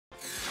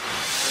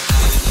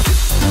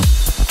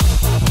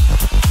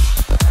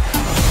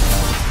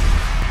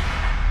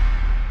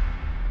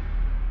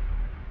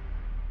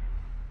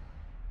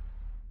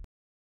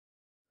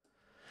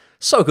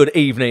So good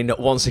evening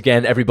once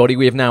again, everybody.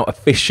 We have now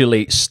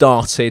officially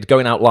started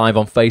going out live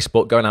on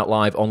Facebook, going out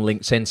live on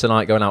LinkedIn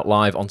tonight, going out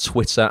live on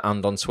Twitter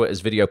and on Twitter's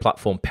video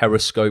platform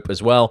Periscope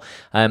as well.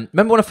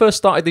 Remember when I first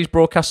started these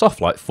broadcasts off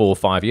like 4 or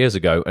 5 years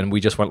ago and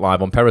we just went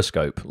live on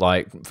Periscope?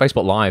 Like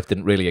Facebook Live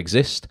didn't really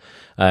exist.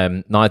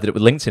 Neither did it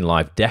with LinkedIn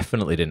Live.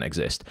 Definitely didn't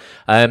exist.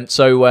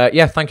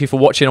 Yeah, thank you for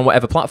watching on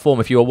whatever platform.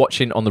 If you are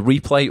watching on the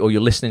replay or you're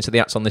listening to the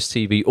Acts on This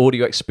TV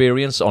audio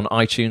experience on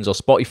iTunes or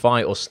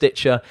Spotify or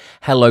Stitcher,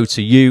 hello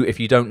to you. If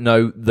you don't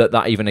know that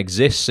that even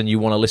exists and you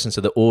want to listen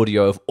to the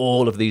audio of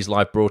all of these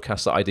live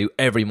broadcasts that I do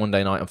every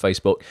Monday night on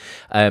Facebook,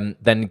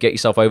 then get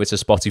yourself over to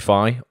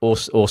Spotify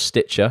or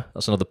Stitcher.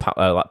 That's another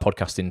like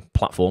podcasting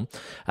platform,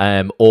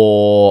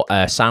 or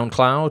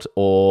SoundCloud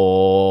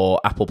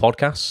or Apple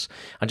Podcasts,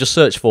 and just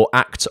search for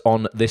Act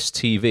on This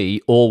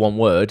TV, all one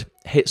word.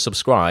 Hit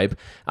subscribe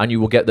and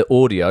you will get the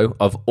audio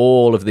of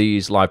all of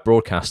these live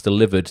broadcasts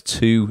delivered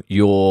to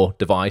your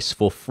device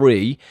for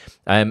free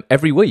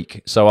every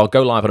week. So I'll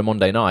go live on a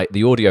Monday night.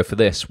 The audio for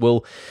this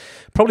will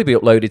probably be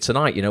uploaded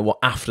tonight, you know what,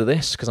 after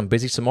this, because I'm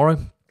busy tomorrow.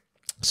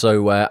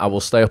 So I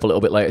will stay up a little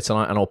bit later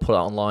tonight and I'll put it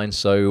online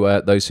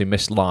so those who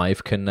missed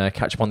live can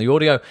catch up on the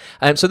audio.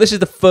 So this is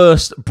the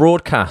first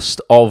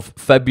broadcast of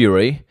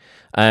February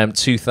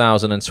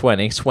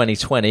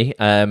 2020.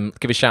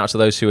 Give a shout out to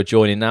those who are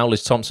joining now.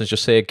 Liz Thompson's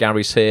just here,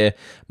 Gary's here,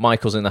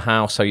 Michael's in the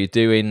house, how you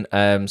doing?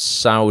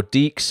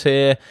 Saudeek's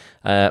here,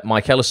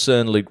 Mike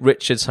Ellison, Luke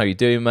Richards, how you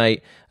doing,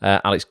 mate?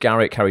 Alex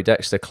Garrett, Carrie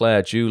Dexter,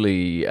 Claire,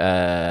 Julie,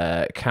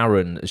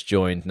 Karen has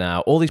joined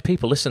now. All these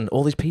people, listen,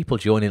 all these people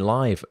joining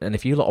live. And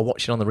if you lot are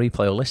watching on the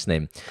replay or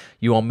listening,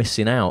 you are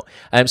missing out.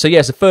 So yeah,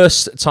 it's the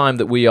first time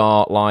that we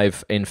are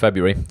live in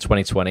February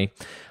 2020.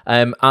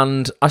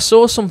 And I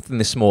saw something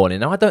this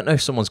morning. Now, I don't know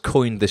if someone's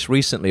coined this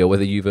recently or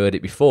whether you've heard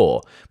it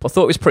before, but I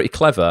thought it was pretty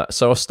clever,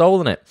 so I've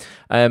stolen it.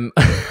 I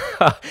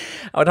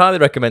would highly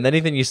recommend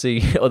anything you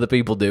see other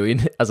people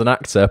doing as an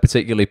actor,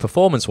 particularly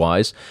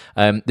performance-wise,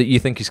 that you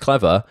think is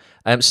clever,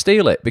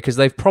 steal it, because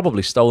they've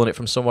probably stolen it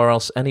from somewhere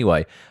else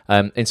anyway,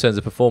 in terms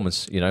of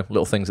performance, you know,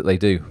 little things that they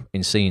do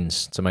in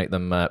scenes to make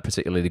them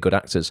particularly good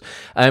actors.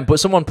 But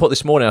someone put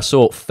this morning, I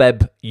saw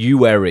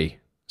Feb-YOU-ary,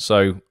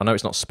 so I know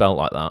it's not spelt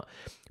like that,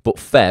 but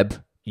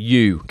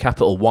Feb-You,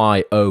 capital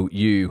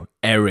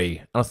Y-O-U-ary.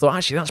 And I thought,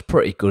 actually, that's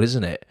pretty good,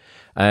 isn't it?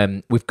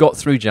 We've got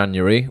through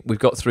January. We've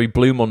got through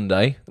Blue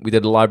Monday. We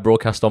did a live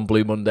broadcast on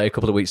Blue Monday a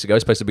couple of weeks ago.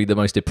 It's supposed to be the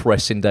most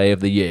depressing day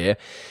of the year.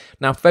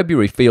 Now,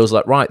 February feels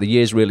like, right, the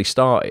year's really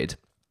started.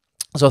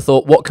 So I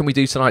thought, what can we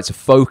do tonight to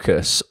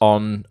focus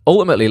on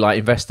ultimately like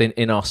investing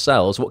in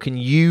ourselves? What can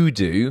you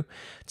do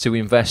to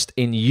invest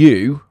in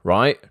you,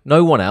 right?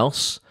 No one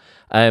else.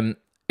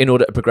 In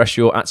order to progress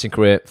your acting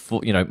career, for,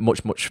 you know,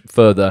 much, much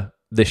further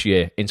this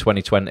year in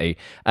 2020.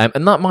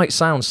 And that might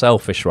sound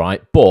selfish,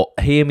 right? But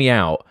hear me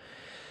out.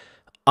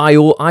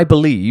 I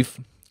believe,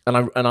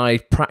 and I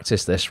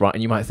practice this, right?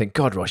 And you might think,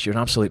 God, Ross, you're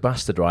an absolute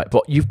bastard, right?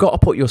 But you've got to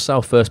put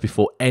yourself first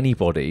before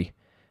anybody,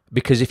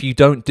 because if you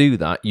don't do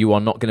that, you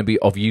are not going to be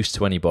of use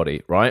to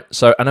anybody, right?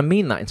 So, and I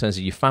mean that in terms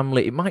of your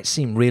family. It might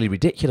seem really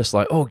ridiculous,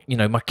 like, oh, you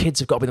know, my kids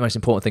have got to be the most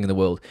important thing in the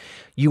world.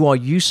 You are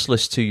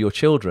useless to your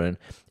children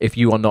if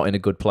you are not in a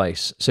good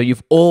place. So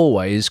you've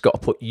always got to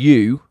put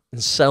you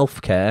and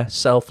self-care,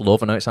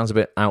 self-love, I know it sounds a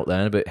bit out there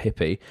and a bit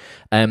hippie,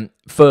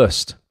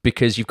 first,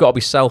 because you've got to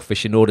be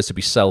selfish in order to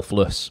be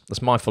selfless.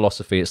 That's my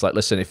philosophy. It's like,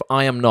 listen, if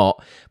I am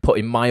not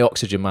putting my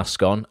oxygen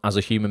mask on as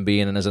a human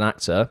being and as an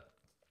actor,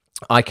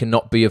 I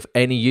cannot be of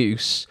any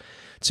use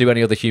to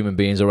any other human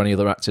beings or any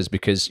other actors,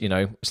 because, you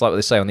know, it's like what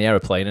they say on the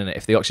aeroplane, isn't it?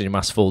 If the oxygen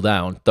masks fall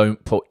down,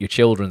 don't put your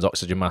children's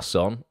oxygen masks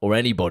on or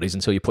anybody's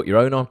until you put your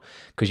own on,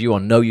 because you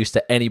are no use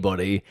to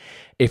anybody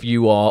if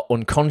you are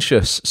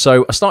unconscious.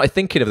 So I started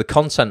thinking of the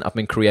content I've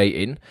been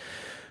creating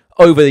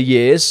over the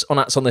years on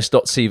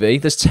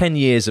actsonthis.tv. There's 10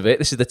 years of it.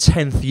 This is the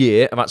 10th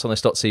year of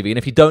actsonthis.tv. And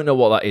if you don't know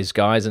what that is,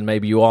 guys, and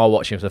maybe you are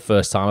watching for the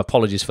first time,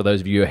 apologies for those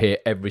of you who are here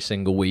every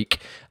single week.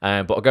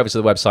 But I'll go over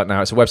to the website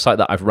now. It's a website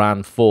that I've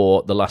ran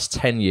for the last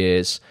 10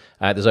 years.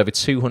 There's over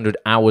 200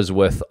 hours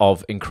worth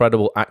of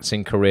incredible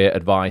acting career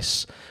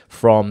advice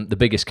from the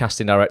biggest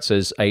casting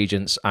directors,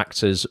 agents,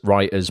 actors,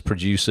 writers,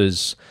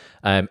 producers,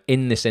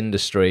 in this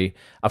industry.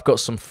 I've got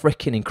some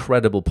freaking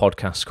incredible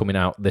podcasts coming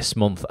out this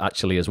month,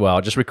 actually, as well.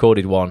 I just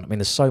recorded one. I mean,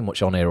 there's so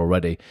much on here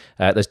already.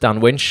 There's Dan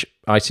Winch,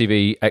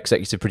 ITV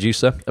executive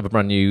producer of a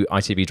brand new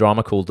ITV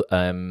drama called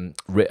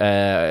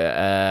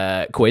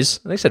Quiz.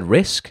 They said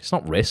Risk. It's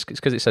not Risk. It's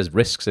because it says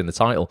Risks in the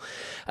title.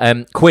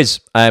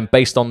 Quiz,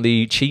 based on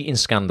the cheating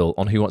scandal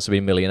on Who Wants to Be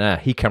a Millionaire.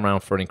 He came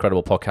around for an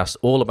incredible podcast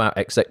all about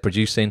exec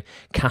producing,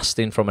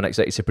 casting from an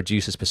executive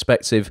producer's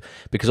perspective,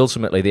 because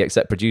ultimately the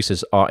exec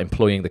producers are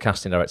employing the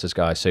casting directors,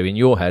 guys. So in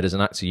your head as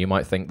an actor, you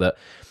might think that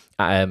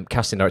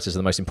casting directors are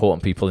the most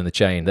important people in the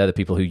chain. They're the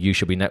people who you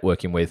should be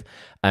networking with.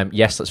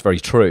 Yes, that's very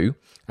true.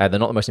 They're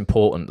not the most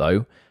important,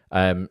 though.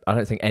 I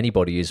don't think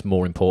anybody is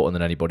more important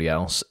than anybody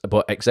else.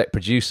 But exec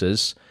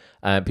producers,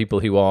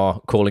 people who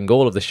are calling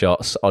all of the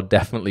shots, are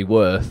definitely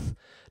worth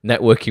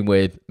networking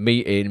with,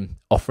 meeting,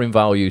 offering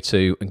value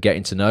to, and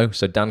getting to know.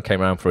 So Dan came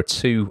around for a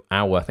 2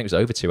 hour, I think it was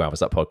over 2 hours,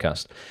 that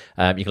podcast.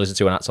 You can listen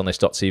to on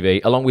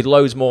actsonthis.tv, along with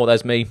loads more.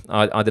 There's me.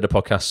 I did a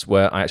podcast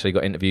where I actually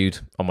got interviewed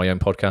on my own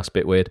podcast,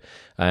 bit weird,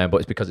 but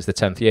it's because it's the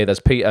 10th year. There's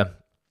Peter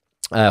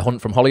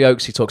Hunt from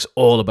Hollyoaks. He talks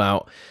all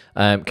about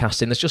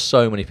casting. There's just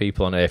so many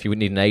people on here. If you would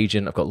need an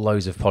agent, I've got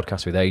loads of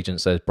podcasts with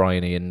agents. There's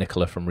Brian and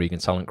Nicola from Regan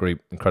Talent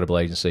Group, incredible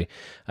agency.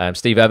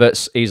 Steve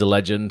Everts, he's a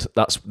legend.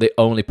 That's the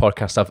only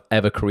podcast I've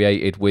ever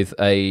created with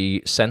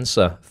a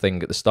censor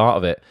thing at the start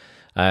of it.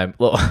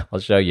 Look, I'll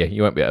show you.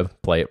 You won't be able to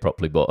play it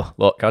properly, but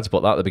look, I had to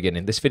put that at the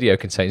beginning. This video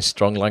contains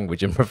strong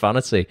language and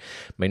profanity,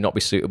 may not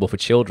be suitable for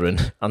children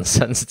and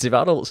sensitive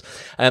adults.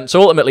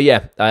 So ultimately,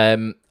 yeah,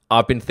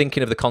 I've been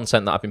thinking of the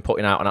content that I've been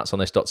putting out on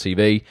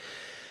actsonthis.tv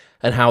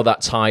and how that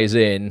ties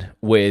in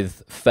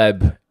with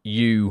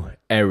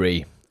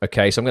Feb-YOU-ary.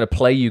 Okay, so I'm going to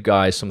play you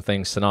guys some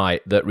things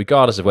tonight that,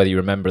 regardless of whether you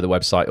remember the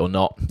website or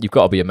not, you've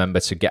got to be a member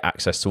to get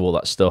access to all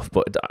that stuff.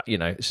 But, you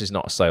know, this is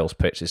not a sales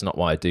pitch. It's not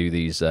why I do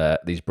these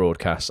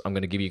broadcasts. I'm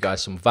going to give you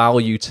guys some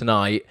value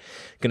tonight.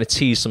 I'm going to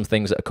tease some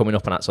things that are coming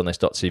up on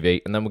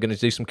actsonthis.tv, and then we're going to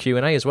do some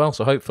Q&A as well.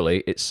 So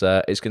hopefully it's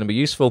going to be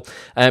useful.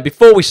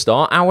 Before we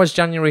start, how has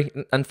January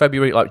and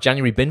February, like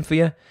January, been for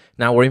you?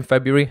 Now we're in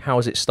February. How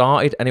has it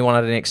started? Anyone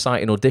had any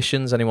exciting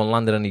auditions? Anyone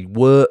landed any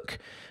work?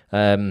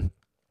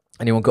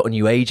 Anyone got a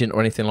new agent or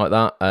anything like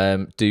that?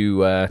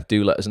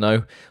 Do let us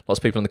know. Lots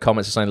of people in the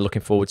comments are saying they're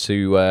looking forward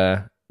to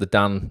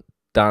the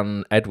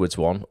Dan Edwards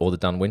one or the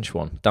Dan Winch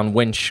one. Dan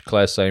Winch,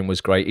 Claire's saying, was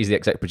great. He's the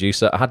exec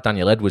producer. I had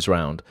Daniel Edwards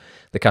round,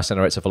 the casting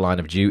director for Line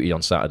of Duty,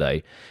 on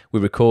Saturday.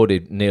 We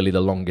recorded nearly the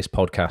longest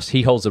podcast.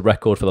 He holds the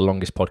record for the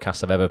longest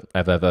podcast I've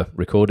ever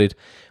recorded.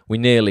 We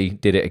nearly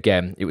did it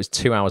again. It was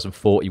 2 hours and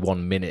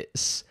 41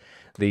 minutes.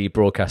 The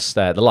broadcast,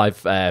 the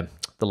live.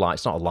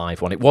 It's not a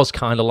live one. It was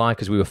kind of live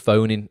because we were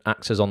phoning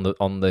actors on the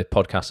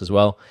podcast as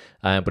well.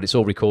 But it's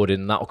all recorded,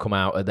 and that'll come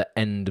out at the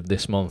end of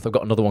this month. I've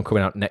got another one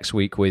coming out next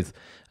week with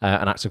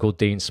an actor called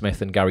Dean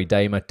Smith and Gary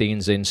Damer.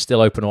 Dean's in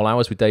Still Open All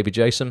Hours with David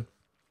Jason.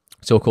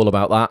 Talk all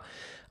about that.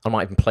 I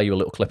might even play you a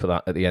little clip of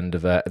that at the end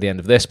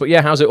of this. But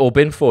yeah, how's it all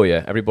been for you?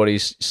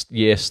 Everybody's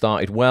year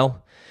started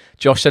well.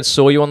 Josh said,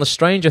 saw you on The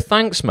Stranger.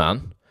 Thanks,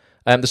 man.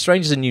 The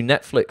Stranger is a new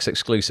Netflix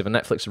exclusive, a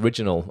Netflix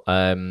original.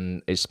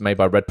 It's made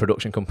by Red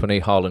Production Company.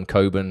 Harlan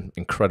Coben,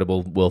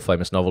 incredible,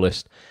 world-famous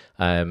novelist.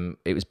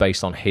 It was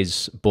based on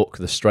his book,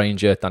 The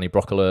Stranger. Danny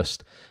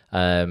Brocklehurst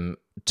turned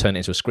it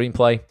into a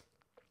screenplay.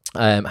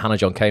 Hannah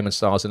John Kamen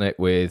stars in it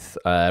with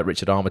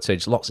Richard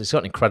Armitage. It's got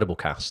an incredible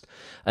cast.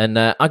 And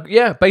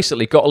I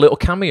basically got a little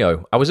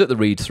cameo. I was at the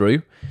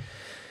read-through,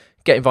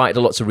 get invited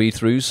to lots of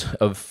read-throughs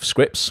of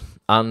scripts,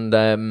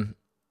 and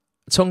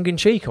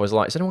tongue-in-cheek, I was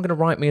like, is anyone going to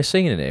write me a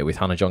scene in here with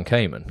Hannah John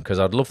Kamen? Because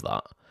I'd love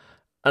that.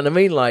 And I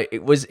mean, like,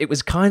 it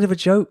was kind of a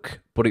joke,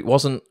 but it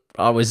wasn't.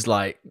 I was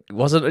like, it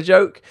wasn't a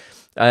joke.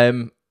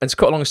 And to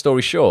cut a long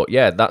story short,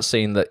 yeah, that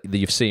scene that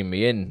you've seen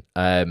me in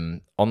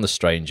on The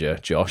Stranger,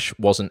 Josh,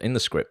 wasn't in the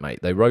script, mate.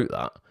 They wrote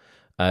that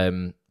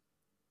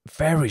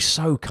very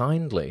so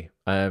kindly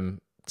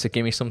to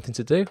give me something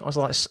to do. I was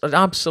like,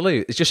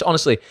 absolute. It's just,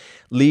 honestly,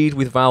 lead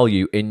with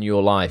value in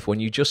your life. When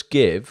you just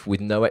give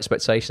with no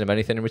expectation of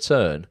anything in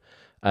return,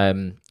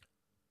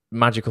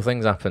 magical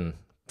things happen.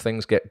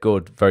 Things get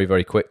good very,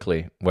 very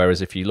quickly.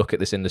 Whereas if you look at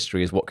this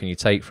industry as what can you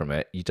take from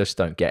it, you just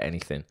don't get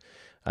anything.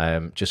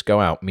 Just go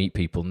out, meet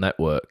people,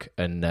 network,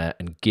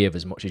 and give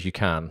as much as you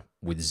can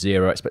with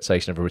zero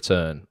expectation of a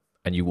return,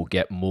 and you will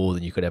get more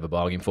than you could ever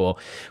bargain for.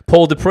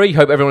 Paul Dupree,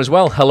 hope everyone is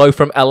well. Hello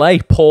from LA.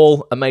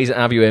 Paul, amazing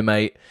to have you here,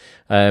 mate.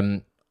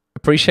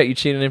 Appreciate you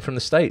tuning in from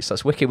the States.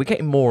 That's wicked. We're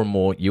getting more and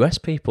more US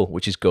people,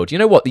 which is good. You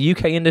know what? The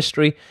UK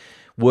industry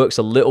works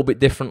a little bit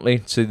differently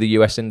to the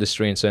US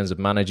industry in terms of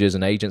managers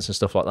and agents and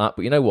stuff like that.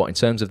 But you know what? In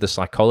terms of the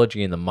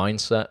psychology and the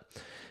mindset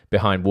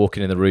behind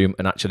walking in the room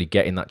and actually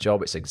getting that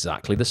job, it's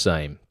exactly the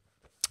same.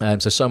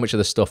 So much of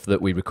the stuff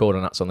that we record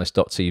on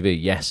actsonthis.tv,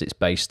 yes, it's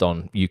based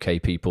on UK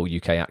people,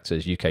 UK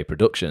actors, UK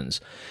productions,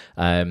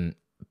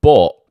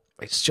 but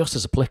it's just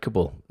as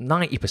applicable.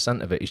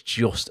 90% of it is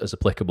just as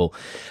applicable.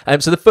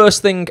 So the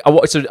first thing I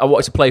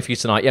wanted to play for you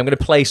tonight, I'm going to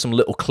play some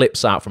little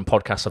clips out from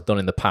podcasts I've done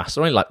in the past.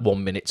 They're only like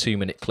 1 minute, 2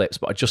 minute clips,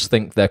 but I just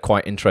think they're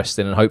quite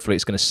interesting, and hopefully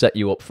it's going to set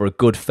you up for a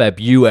good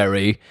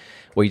Feb-YOU-ary,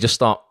 where you just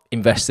start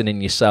investing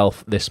in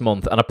yourself this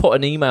month. And I put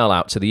an email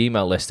out to the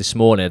email list this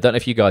morning. I don't know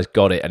if you guys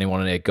got it.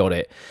 Anyone in here got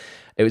it?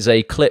 It was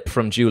a clip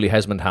from Julie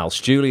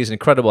Hesmondhalgh. Julie is an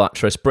incredible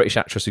actress, British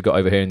actress who got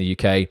over here in the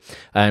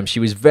UK. She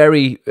was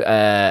very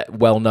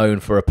well known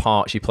for a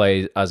part she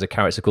played as a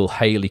character called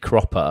Hayley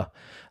Cropper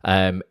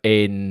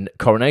in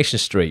Coronation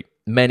Street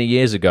many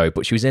years ago,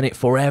 but she was in it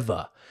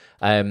forever.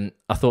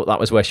 I thought that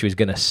was where she was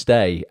going to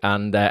stay,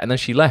 and then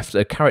she left.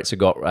 Her character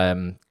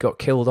got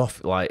killed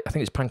off, like, I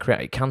think it's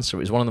pancreatic cancer.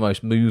 It was one of the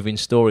most moving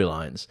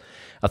storylines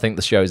I think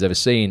the show's ever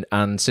seen.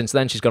 And since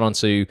then, she's gone on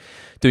to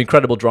do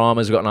incredible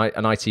dramas. We've got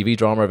an ITV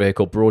drama over here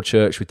called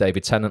Broadchurch with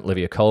David Tennant.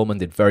 Olivia Colman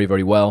did very,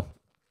 very well.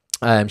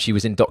 She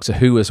was in Doctor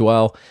Who as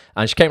well,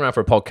 and she came around for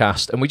a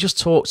podcast, and we just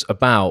talked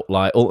about,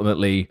 like,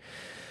 ultimately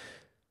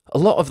a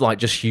lot of like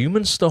just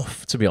human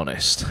stuff, to be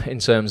honest, in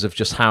terms of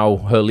just how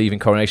her leaving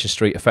Coronation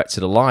Street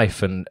affected her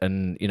life,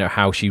 and you know,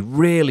 how she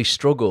really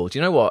struggled.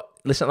 You know what?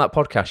 Listen to that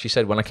podcast. She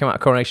said, when I came out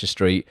of Coronation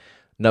Street,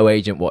 no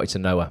agent wanted to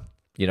know her.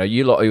 You know,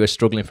 you lot who are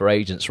struggling for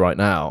agents right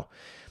now,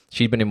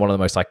 she'd been in one of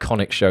the most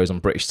iconic shows on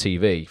British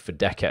TV for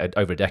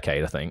over a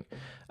decade, I think.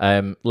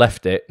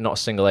 Left it, not a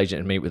single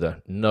agent would meet with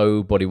her.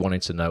 Nobody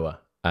wanted to know her.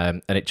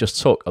 And it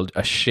just took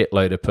a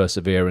shitload of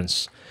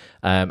perseverance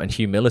and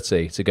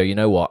humility to go, you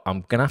know what,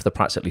 I'm going to have to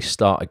practically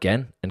start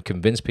again and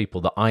convince people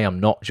that I am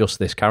not just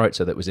this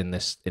character that was in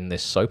this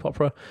soap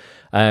opera.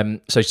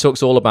 So she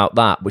talks all about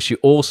that, but she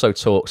also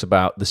talks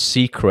about the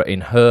secret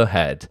in her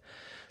head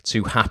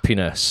to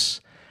happiness.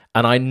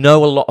 And I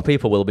know a lot of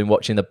people will have been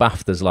watching the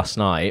BAFTAs last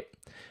night,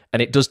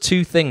 and it does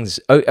two things.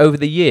 Over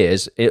the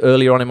years,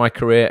 earlier on in my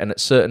career, and at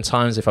certain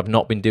times if I've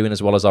not been doing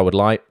as well as I would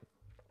like,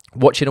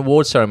 watching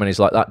award ceremonies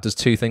like that does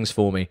two things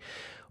for me.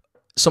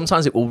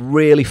 Sometimes it will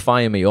really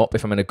fire me up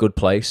if I'm in a good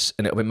place,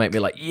 and it'll make me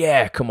like,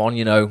 yeah, come on,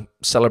 you know,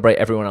 celebrate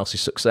everyone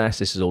else's success.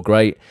 This is all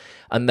great.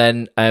 And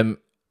then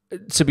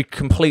to be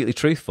completely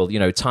truthful, you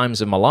know,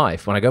 times in my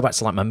life, when I go back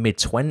to like my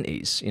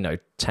mid-20s, you know,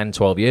 10,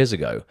 12 years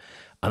ago,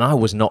 and I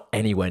was not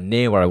anywhere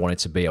near where I wanted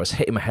to be. I was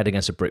hitting my head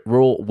against a brick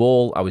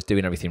wall. I was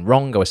doing everything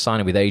wrong. I was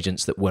signing with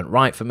agents that weren't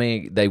right for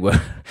me. They were,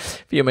 a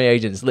few of my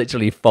agents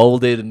literally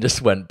folded and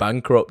just went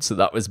bankrupt, so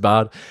that was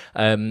bad.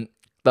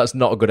 That's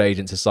not a good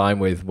agent to sign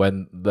with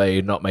when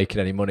they're not making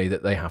any money,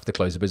 that they have to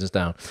close the business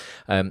down.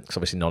 Because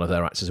obviously none of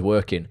their actors are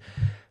working.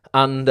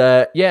 And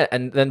yeah,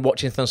 and then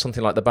watching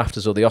something like the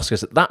BAFTAs or the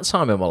Oscars at that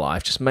time in my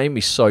life just made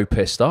me so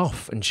pissed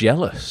off and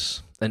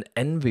jealous and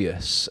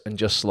envious and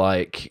just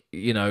like,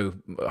 you know,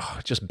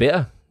 just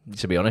bitter,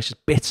 to be honest,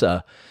 just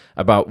bitter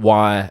about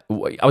why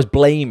I was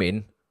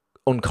blaming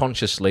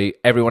unconsciously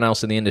everyone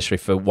else in the industry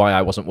for why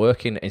I wasn't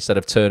working, instead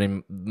of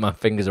turning my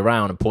fingers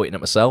around and pointing at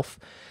myself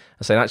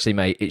and saying, actually,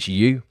 mate, it's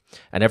you,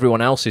 and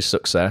everyone else's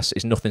success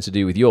is nothing to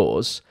do with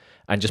yours.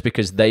 And just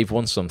because they've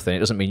won something, it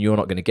doesn't mean you're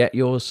not going to get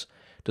yours.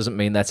 Doesn't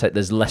mean that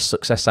there's less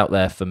success out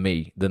there for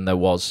me than there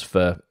was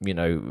for, you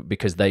know,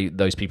 because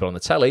those people on the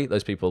telly,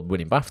 those people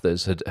winning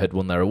BAFTAs had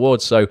won their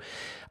awards. So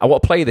I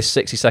want to play this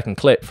 60-second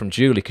clip from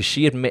Julie, because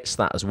she admits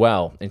that as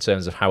well, in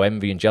terms of how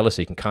envy and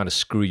jealousy can kind of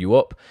screw you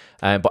up.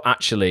 But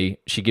actually,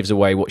 she gives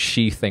away what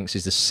she thinks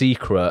is the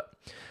secret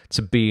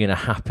to being a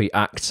happy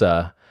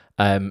actor.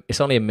 It's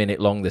only a minute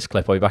long, this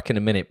clip. I'll be back in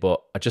a minute,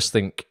 but I just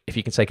think if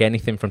you can take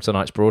anything from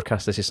tonight's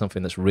broadcast, this is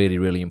something that's really,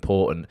 really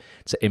important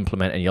to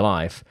implement in your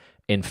life.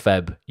 In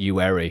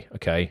Feb-YOU-ary,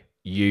 okay?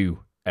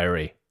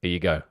 You-ary. Here you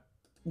go.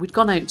 We'd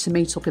gone out to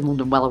meet up in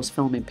London while I was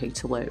filming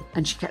Peterloo,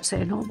 and she kept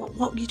saying, oh,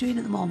 what are you doing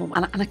at the moment?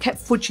 And I kept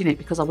fudging it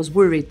because I was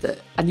worried that,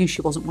 I knew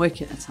she wasn't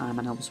working at the time,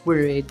 and I was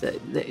worried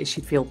that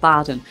she'd feel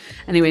bad. And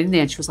anyway, in the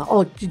end, she was like,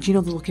 oh, did you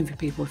know they're looking for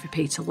people for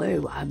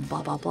Peterloo? And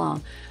blah, blah, blah.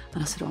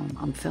 And I said, oh,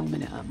 I'm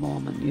filming it at the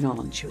moment, you know,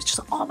 and she was just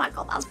like, oh my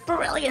God, that's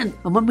brilliant.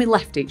 And when we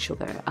left each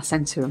other, I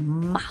sent her a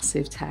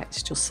massive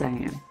text just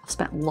saying, I've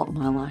spent a lot of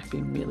my life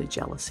being really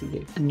jealous of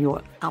you, and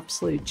your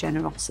absolute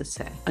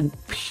generosity and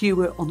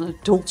pure,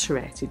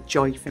 unadulterated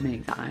joy for me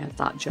that I had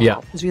that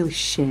job has really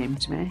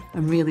shamed me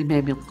and really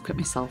made me look at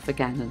myself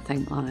again and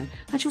think like,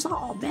 and she was like,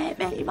 oh, mate,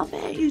 my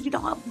mate, you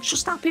know, I'm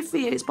just happy for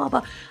you, it's blah,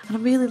 blah. And I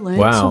really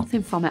learned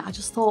something from it. I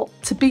just thought,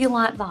 to be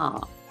like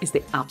that is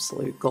the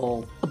absolute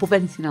goal above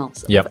anything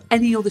else, above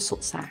any other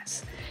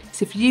success.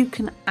 It's if you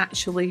can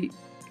actually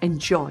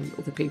enjoy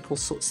other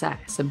people's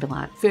success and be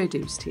like, fair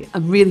dues to you,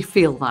 and really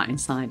feel that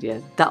inside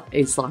you. That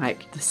is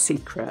like the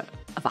secret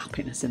of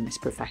happiness in this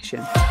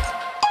profession.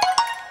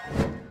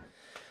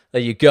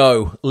 There you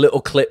go. Little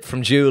clip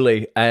from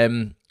Julie.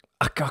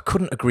 I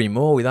couldn't agree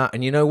more with that.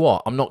 And you know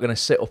what? I'm not going to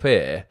sit up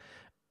here,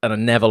 and I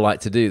never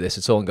like to do this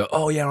at all, and go,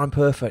 oh yeah, I'm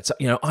perfect.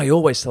 You know, I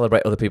always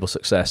celebrate other people's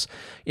success.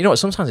 You know what?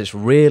 Sometimes it's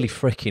really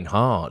freaking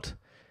hard.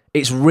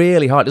 It's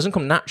really hard. It doesn't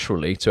come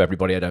naturally to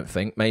everybody, I don't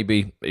think.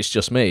 Maybe it's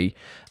just me.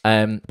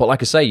 But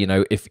like I say, you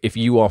know, if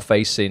you are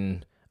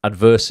facing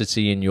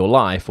adversity in your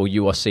life, or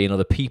you are seeing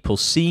other people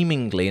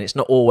seemingly, and it's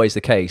not always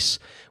the case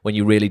when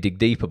you really dig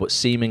deeper, but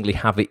seemingly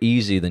have it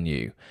easier than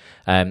you.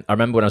 I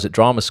remember when I was at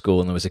drama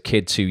school and there was a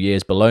kid 2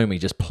 years below me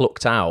just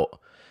plucked out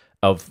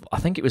of, I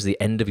think it was the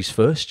end of his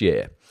first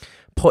year,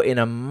 put in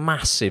a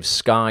massive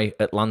Sky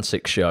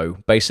Atlantic show,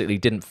 basically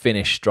didn't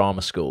finish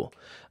drama school.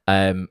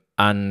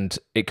 And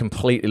it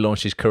completely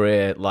launched his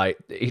career. Like,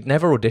 he'd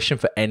never auditioned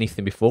for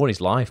anything before in his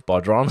life by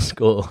drama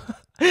school.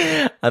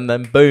 And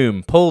then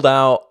boom, pulled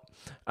out,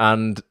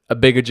 and a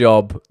bigger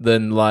job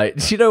than,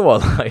 like, you know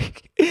what,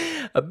 like,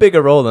 a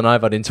bigger role than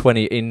I've had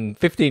in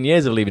 15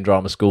 years of leaving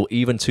drama school,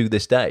 even to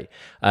this day.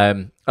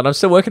 And I'm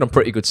still working on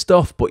pretty good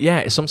stuff, but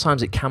yeah,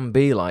 sometimes it can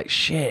be like,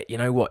 shit, you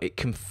know what, it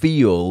can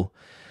feel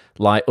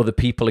like other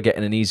people are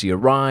getting an easier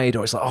ride,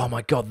 or it's like, oh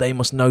my God, they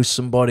must know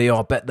somebody, or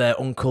I bet their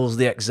uncle's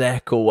the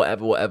exec, or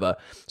whatever.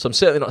 So I'm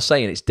certainly not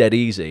saying it's dead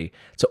easy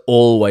to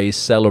always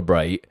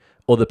celebrate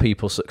other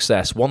people's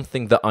success. One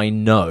thing that I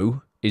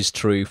know is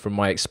true from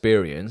my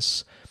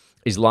experience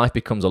is life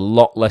becomes a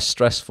lot less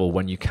stressful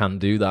when you can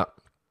do that.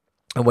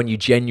 and when you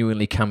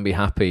genuinely can be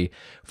happy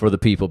for other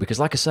people. Because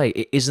like I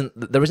say,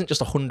 there isn't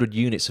just 100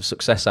 units of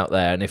success out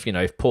there. And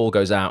if Paul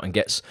goes out and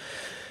gets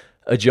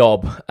a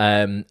job,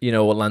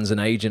 or lands an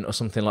agent or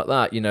something like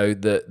that,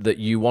 that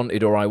you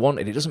wanted or I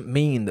wanted, it doesn't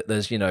mean that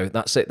there's,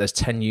 that's it. There's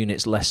 10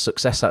 units less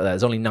success out there.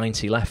 There's only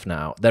 90 left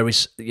now. There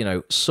is,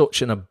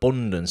 such an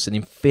abundance, an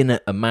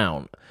infinite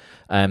amount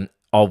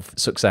of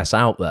success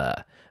out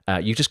there.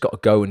 You just got to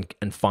go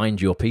and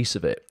find your piece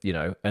of it,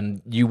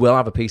 and you will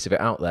have a piece of it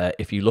out there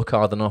if you look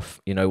hard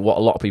enough. What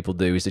a lot of people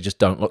do is they just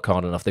don't look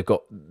hard enough.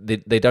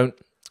 They don't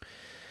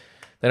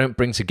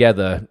bring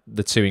together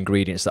the two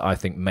ingredients that I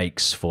think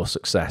makes for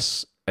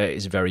success.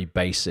 It's very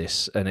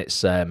basis, and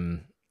it's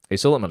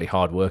ultimately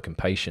hard work and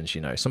patience.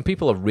 Some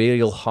people are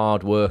real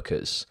hard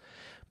workers,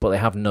 but they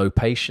have no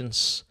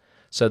patience.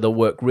 So they'll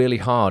work really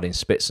hard in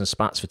spits and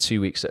spats for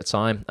 2 weeks at a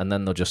time, and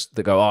then they'll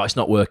go, oh, it's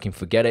not working,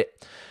 forget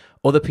it.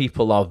 Other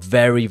people are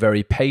very,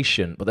 very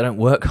patient, but they don't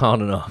work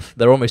hard enough.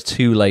 They're almost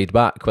too laid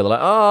back, where they're like,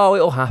 oh,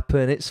 it'll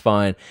happen, it's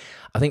fine.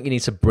 I think you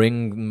need to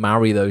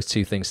marry those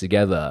two things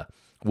together.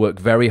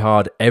 Work very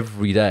hard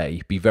every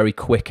day, be very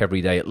quick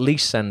every day, at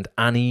least send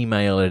an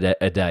email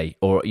a day,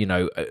 or,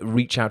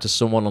 reach out to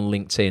someone on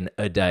LinkedIn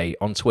a day,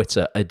 on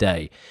Twitter a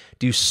day.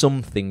 Do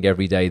something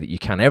every day that you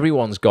can.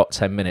 Everyone's got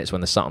 10 minutes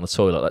when they're sat on the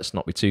toilet, let's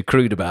not be too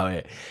crude about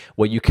it,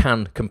 where you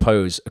can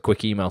compose a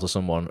quick email to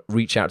someone,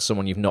 reach out to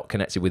someone you've not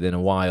connected with in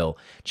a while,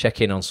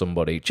 check in on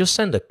somebody, just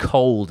send a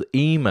cold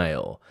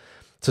email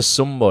to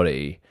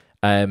somebody,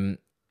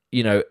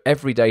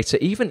 every day,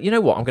 to even,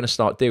 what I'm going to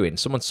start doing.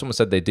 Someone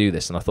said they do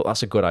this, and I thought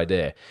that's a good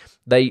idea.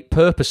 They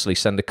purposely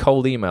send a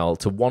cold email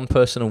to one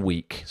person a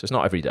week. So it's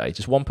not every day,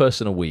 just one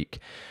person a week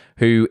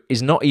who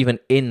is not even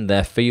in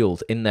their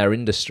field, in their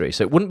industry.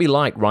 So it wouldn't be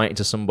like writing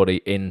to somebody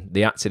in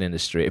the acting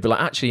industry. It'd be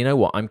like, actually,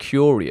 I'm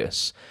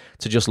curious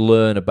to just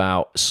learn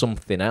about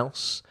something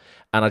else.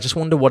 And I just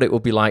wonder what it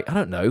would be like, I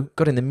don't know,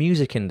 got in the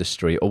music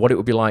industry, or what it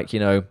would be like,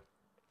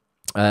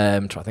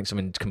 trying to think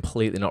something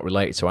completely not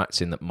related to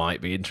acting that might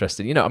be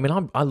interesting.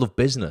 I love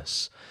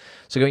business.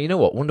 So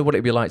wonder what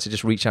it'd be like to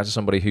just reach out to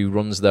somebody who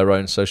runs their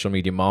own social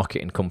media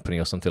marketing company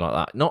or something like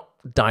that. Not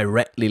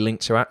directly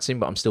linked to acting,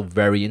 but I'm still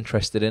very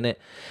interested in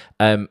it.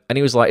 And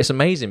he was like, it's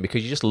amazing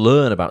because you just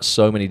learn about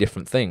so many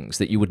different things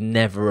that you would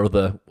never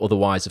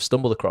otherwise have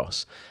stumbled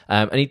across.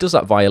 And he does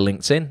that via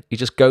LinkedIn. He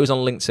just goes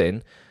on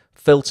LinkedIn,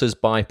 filters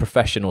by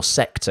profession or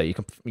sector. You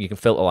can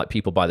filter like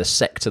people by the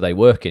sector they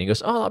work in. He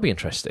goes, oh, that'd be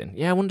interesting.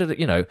 Yeah, I wonder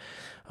that,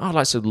 I'd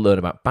like to learn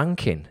about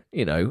banking,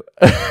 I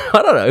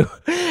don't know.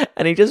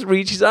 And he just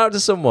reaches out to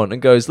someone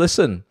and goes,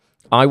 listen,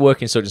 I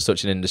work in such and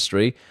such an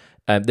industry.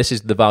 This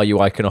is the value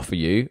I can offer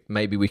you.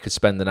 Maybe we could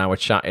spend an hour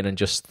chatting and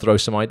just throw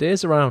some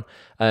ideas around.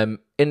 And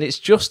it's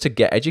just to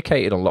get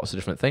educated on lots of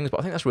different things.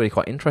 But I think that's really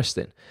quite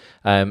interesting.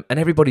 And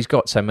everybody's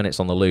got 10 minutes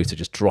on the loo to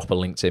just drop a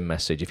LinkedIn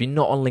message. If you're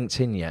not on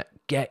LinkedIn yet,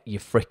 get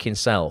your freaking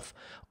self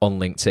on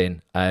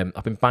LinkedIn.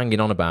 I've been banging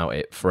on about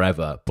it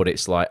forever, but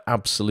it's like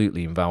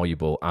absolutely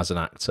invaluable as an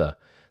actor.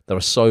 There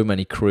are so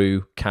many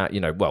crew,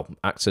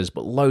 actors,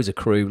 but loads of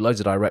crew, loads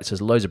of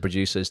directors, loads of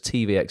producers,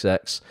 TV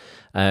execs,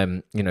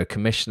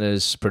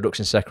 commissioners,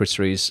 production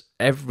secretaries,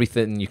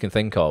 everything you can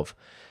think of.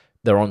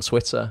 They're on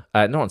Twitter.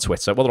 Not on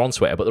Twitter. Well, they're on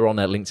Twitter, but they're on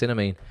their LinkedIn, I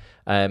mean.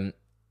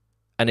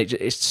 And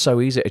it's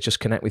so easy to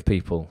just connect with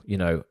people.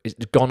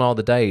 It's gone are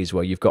the days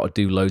where you've got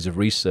to do loads of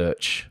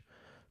research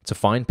to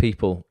find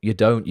people. You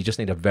don't. You just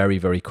need a very,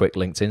 very quick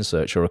LinkedIn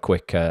search or a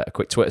quick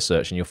Twitter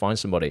search, and you'll find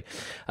somebody.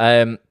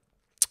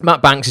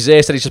 Matt Banks is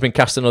here, said he's just been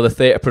cast another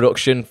theatre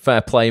production.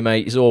 Fair play,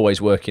 mate. He's always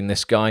working,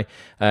 this guy.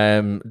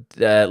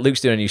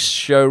 Luke's doing a new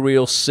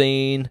showreel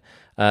scene.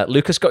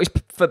 Lucas got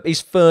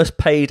his first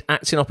paid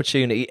acting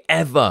opportunity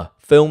ever.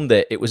 Filmed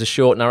it. It was a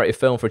short narrative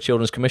film for a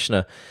children's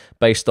commissioner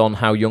based on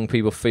how young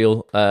people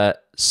feel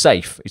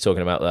safe. You're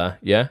talking about there,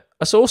 yeah?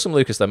 That's awesome,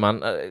 Lucas, though,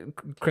 man.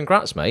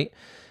 Congrats, mate.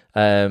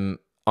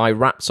 I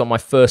rapped on my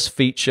first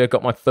feature,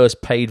 got my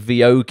first paid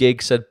VO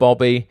gig, said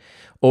Bobby.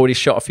 Already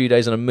shot a few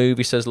days on a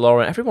movie, says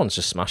Lauren. Everyone's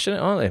just smashing it,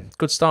 aren't they?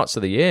 Good starts to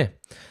the year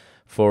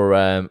for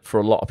a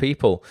lot of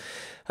people.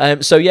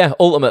 So yeah,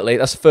 ultimately,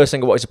 that's the first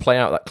thing I wanted to play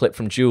out, that clip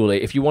from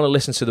Julie. If you want to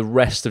listen to the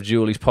rest of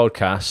Julie's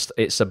podcast,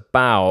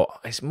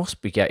 it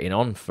must be getting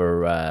on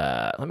for,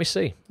 let me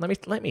see.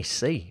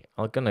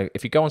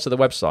 If you go onto the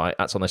website,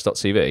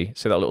 actonthis.tv,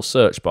 see that little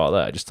search bar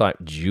there, just type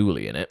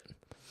Julie in it,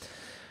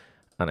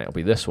 and it'll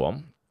be this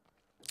one.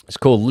 It's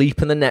called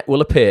Leap and the Net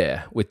Will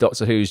Appear with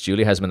Doctor Who's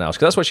Julie Hesmondhalgh.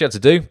 Because that's what she had to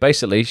do,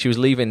 basically. She was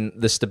leaving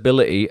the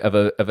stability of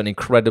an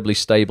incredibly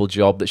stable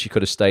job that she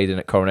could have stayed in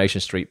at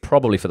Coronation Street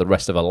probably for the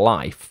rest of her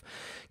life,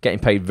 getting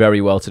paid very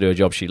well to do a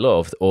job she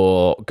loved,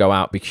 or go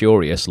out, be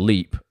curious,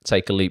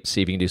 take a leap,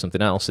 see if you can do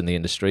something else in the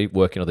industry,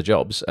 working other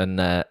jobs,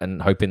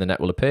 and hoping the net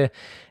will appear.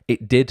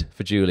 It did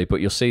for Julie,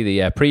 but you'll see the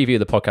preview of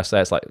the podcast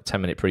there. It's like a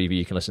 10-minute preview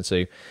you can listen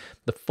to.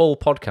 The full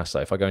podcast,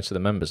 though, if I go into the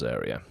members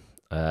area,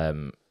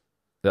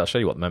 I'll show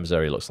you what the members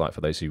area looks like for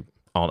those who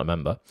aren't a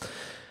member.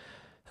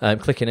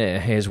 Clicking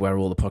here, here's where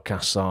all the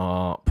podcasts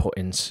are put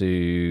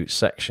into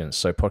sections.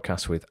 So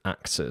podcasts with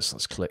actors.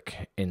 Let's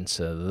click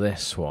into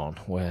this one.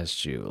 Where's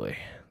Julie?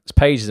 It's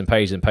pages and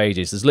pages and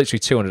pages. There's literally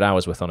 200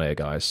 hours worth on here,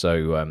 guys.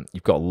 So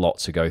you've got a lot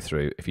to go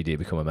through if you do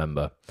become a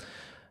member.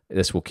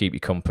 This will keep you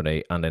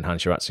company and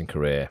enhance your acting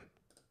career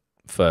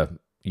for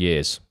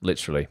years,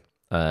 literally.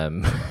 I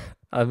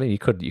mean, you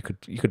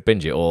could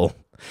binge it all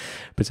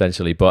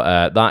potentially,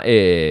 but that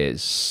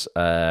is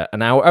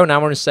an hour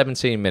and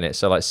 17 minutes.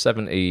 So like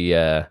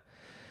 78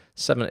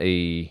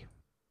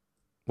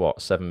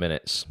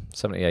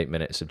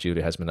 minutes of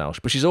Julie Hesmanel.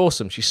 But she's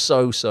awesome. She's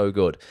so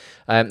good.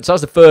 So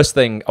that's the first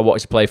thing I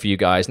wanted to play for you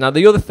guys. Now,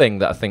 the other thing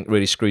that I think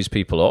really screws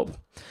people up,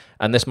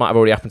 and this might have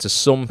already happened to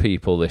some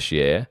people this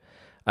year,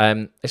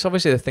 it's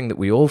obviously the thing that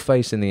we all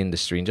face in the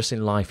industry and just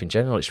in life in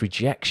general. It's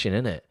rejection,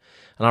 isn't it?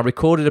 And I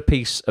recorded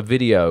a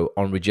video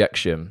on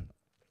rejection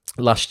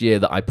last year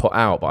that I put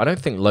out, but I don't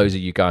think loads of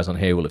you guys on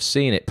here will have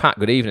seen it. Pat,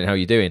 good evening. How are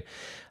you doing?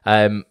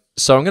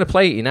 So I'm going to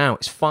play it you now.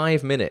 It's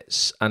 5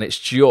 minutes, and it's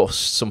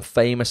just some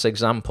famous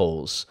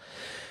examples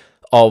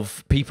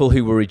of people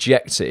who were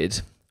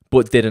rejected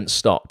but didn't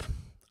stop.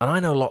 And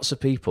I know lots of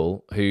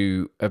people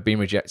who have been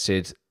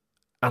rejected,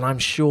 and I'm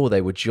sure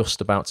they were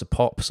just about to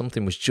pop.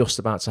 Something was just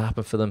about to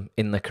happen for them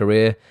in their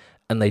career,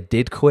 and they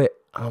did quit.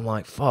 And I'm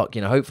like, fuck,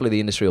 hopefully the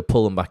industry will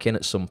pull them back in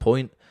at some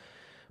point.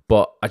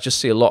 But I just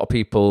see a lot of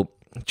people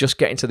just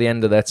getting to the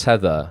end of their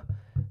tether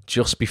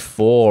just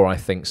before I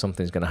think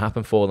something's going to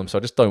happen for them. So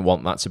I just don't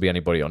want that to be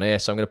anybody on here.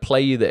 So I'm going to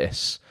play you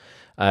this,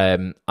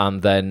 and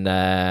then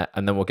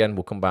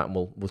we'll come back and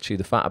we'll chew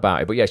the fat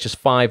about it. But yeah, it's just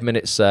 5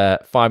 minutes, 5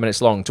 minutes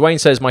long. Dwayne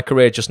says my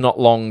career just not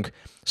long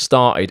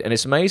started, and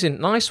it's amazing.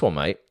 Nice one,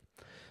 mate.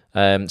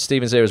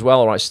 Stephen's here as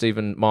well. All right,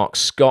 Stephen Mark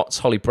Scott.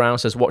 Holly Brown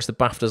says, watched the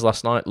BAFTAs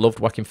last night. Loved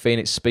Joaquin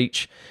Phoenix's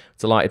speech.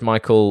 Delighted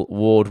Michael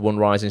Ward won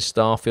Rising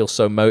Star. Feels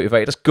so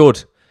motivated. That's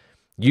good.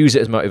 Use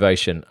it as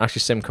motivation. Ashley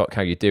Simcock,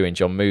 how you doing?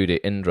 John Moody,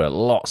 Indra.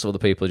 Lots of other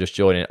people are just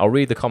joining. I'll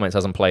read the comments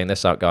as I'm playing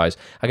this out, guys.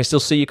 I can still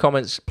see your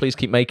comments. Please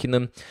keep making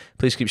them.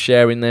 Please keep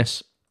sharing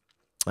this.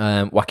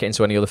 Whack it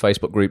into any other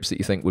Facebook groups that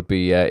you think would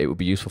be it would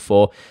be useful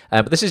for.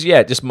 But this is,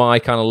 just my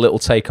kind of little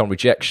take on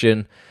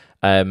rejection.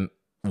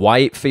 Why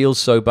it feels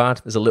so bad.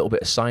 There's a little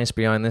bit of science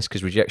behind this,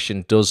 because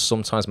rejection does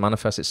sometimes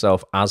manifest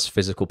itself as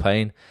physical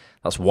pain.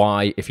 That's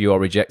why if you are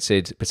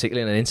rejected,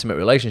 particularly in an intimate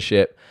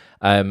relationship,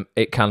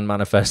 it can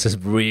manifest as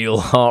real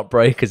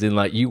heartbreak, as in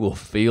like you will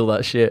feel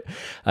that shit.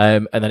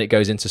 And then it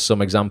goes into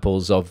some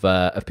examples of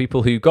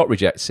people who got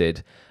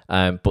rejected,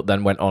 but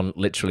then went on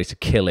literally to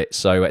kill it.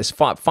 So it's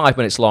 5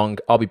 minutes long.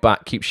 I'll be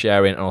back. Keep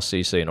sharing, and I'll see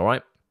you soon. All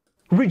right.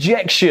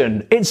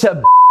 Rejection. It's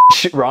a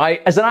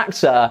right? As an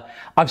actor,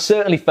 I've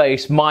certainly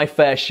faced my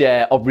fair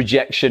share of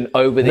rejection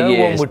over the years.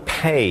 No one would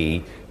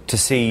pay to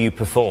see you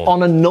perform.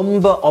 On a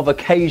number of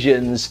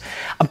occasions,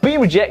 I've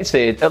been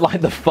rejected at like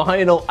the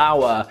final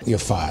hour. You're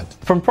fired.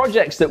 From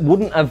projects that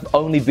wouldn't have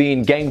only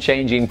been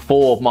game-changing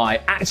for my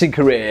acting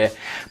career,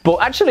 but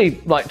actually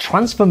like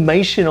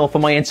transformational for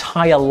my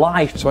entire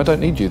life. So I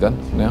don't need you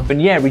then, now?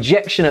 And yeah,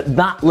 rejection at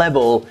that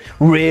level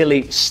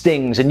really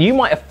stings. And you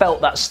might have felt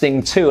that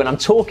sting too, and I'm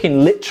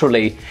talking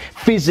literally,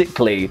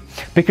 physically,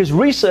 because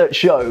research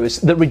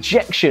shows that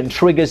rejection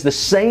triggers the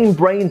same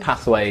brain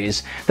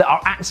pathways that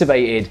are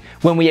activated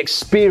when we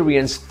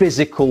experience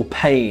physical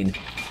pain.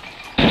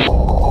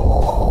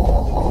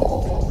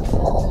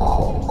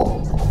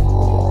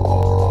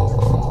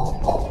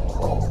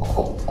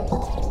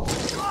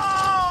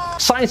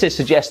 Scientists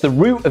suggest the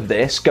root of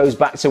this goes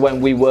back to when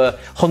we were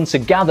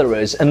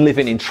hunter-gatherers and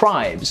living in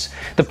tribes.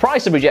 The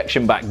price of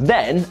rejection back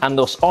then, and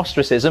thus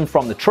ostracism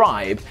from the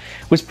tribe,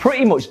 was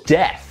pretty much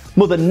death.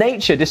 Mother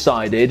Nature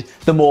decided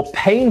the more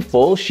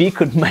painful she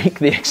could make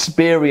the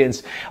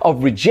experience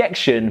of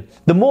rejection,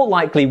 the more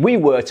likely we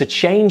were to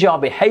change our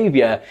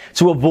behavior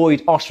to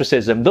avoid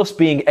ostracism, thus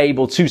being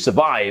able to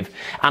survive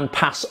and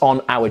pass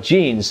on our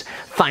genes.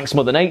 Thanks,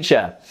 Mother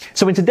Nature.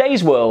 So in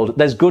today's world,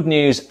 there's good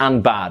news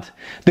and bad.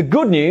 The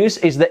good news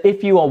is that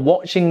if you are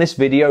watching this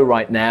video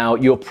right now,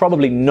 you're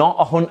probably not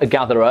a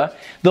hunter-gatherer,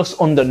 thus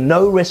under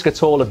no risk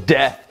at all of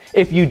death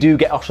if you do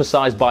get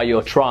ostracized by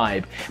your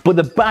tribe. But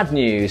the bad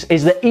news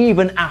is that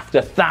even after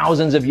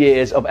thousands of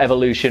years of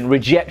evolution,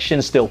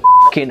 rejection still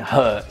fucking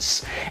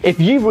hurts.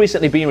 If you've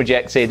recently been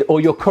rejected, or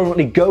you're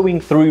currently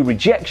going through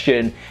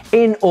rejection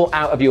in or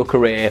out of your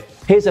career,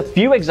 here's a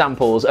few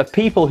examples of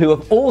people who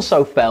have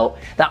also felt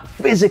that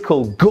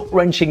physical,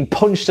 gut-wrenching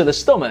punch to the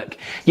stomach,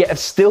 yet have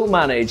still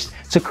managed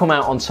to come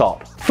out on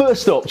top.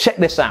 First up, check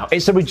this out.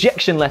 It's a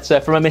rejection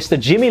letter from a Mr.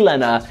 Jimmy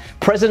Lenner,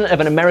 president of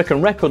an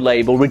American record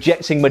label,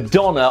 rejecting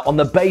Madonna on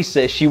the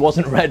basis she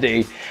wasn't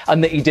ready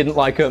and that he didn't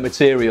like her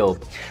material.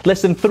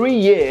 Less than 3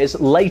 years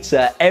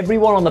later,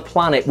 everyone on the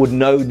planet would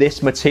know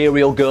this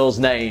material girl's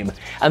name.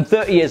 And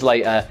 30 years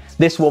later,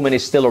 this woman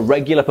is still a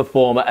regular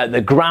performer at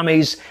the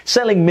Grammys,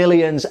 selling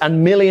millions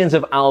and millions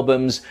of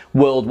albums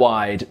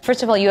worldwide.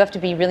 First of all, you have to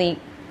be really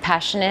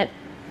passionate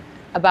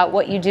about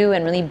what you do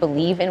and really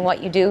believe in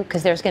what you do,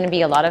 because there's going to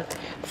be a lot of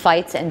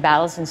fights and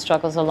battles and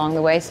struggles along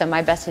the way. So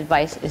my best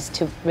advice is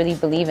to really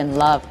believe and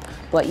love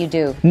what you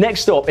do.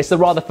 Next up, it's the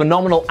rather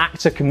phenomenal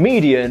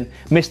actor-comedian,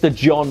 Mr.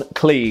 John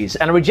Cleese,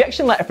 and a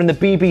rejection letter from the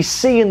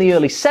BBC in the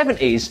early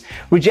 70s,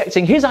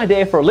 rejecting his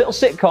idea for a little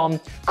sitcom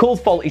called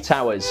Fawlty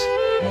Towers.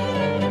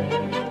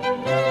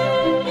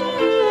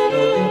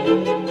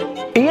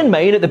 Ian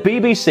Main at the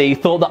BBC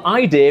thought the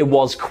idea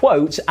was,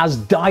 quote, as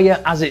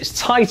dire as its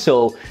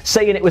title,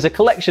 saying it was a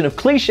collection of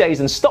cliches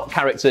and stock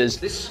characters.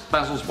 This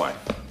Basil's wife,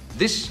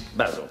 this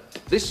Basil,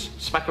 this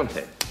smack on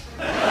head.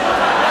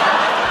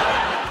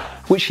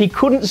 Which he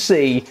couldn't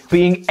see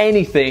being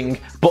anything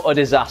but a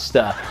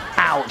disaster.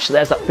 Ouch,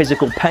 there's that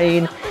physical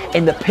pain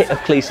in the pit of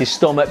Cleese's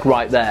stomach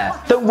right there.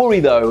 Don't worry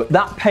though,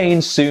 that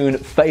pain soon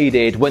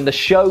faded when the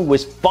show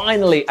was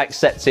finally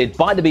accepted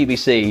by the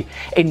BBC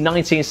in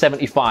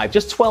 1975,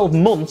 just 12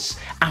 months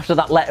after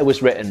that letter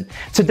was written.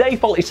 Today,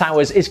 Fawlty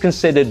Towers is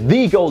considered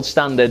the gold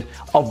standard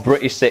of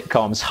British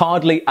sitcoms.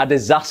 Hardly a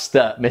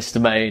disaster,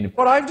 Mr. Main.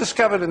 What I've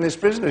discovered in this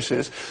business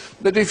is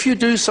that if you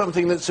do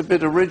something that's a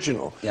bit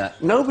original,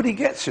 nobody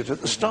gets it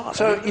at the start.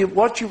 So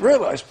what you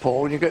realise,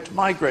 Paul, when you get to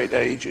my great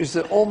age, is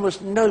that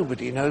almost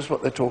nobody knows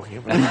what they're talking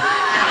about.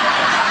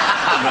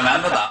 I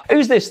remember that.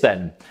 Who's this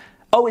then?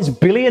 Oh, it's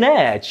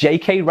billionaire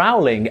J.K.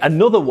 Rowling,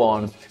 another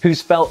one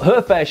who's felt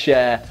her fair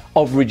share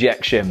of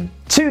rejection.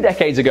 2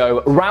 decades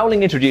ago,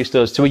 Rowling introduced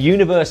us to a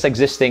universe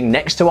existing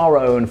next to our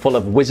own, full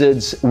of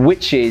wizards,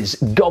 witches,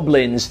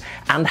 goblins,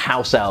 and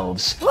house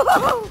elves.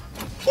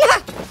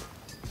 Yeah.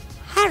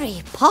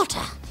 Harry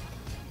Potter.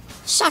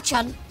 Such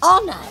an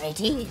honour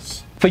it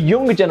is. For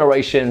younger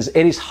generations,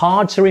 it is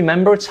hard to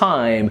remember a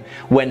time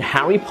when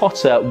Harry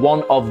Potter,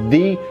 one of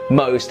the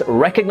most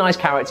recognised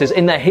characters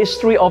in the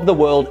history of the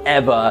world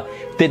ever,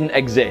 didn't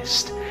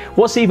exist.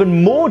 What's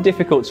even more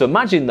difficult to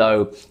imagine,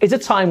 though, is a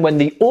time when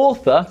the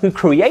author who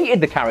created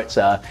the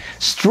character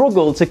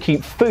struggled to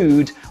keep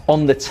food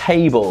on the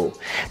table.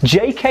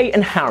 JK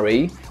and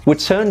Harry were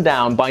turned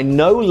down by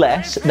no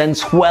less than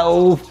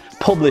 12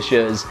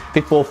 publishers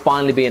before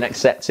finally being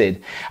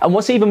accepted. And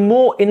what's even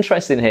more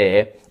interesting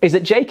here is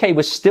that JK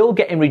was still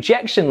getting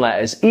rejection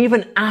letters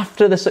even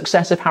after the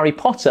success of Harry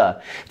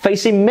Potter,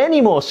 facing many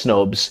more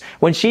snubs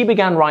when she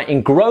began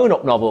writing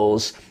grown-up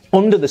novels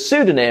under the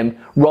pseudonym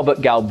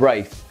Robert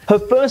Galbraith. Her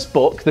first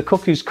book, The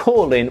Cuckoo's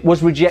Calling,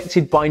 was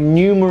rejected by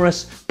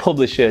numerous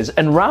publishers,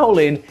 and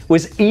Rowling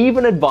was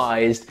even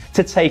advised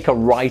to take a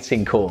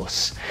writing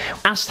course.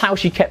 Asked how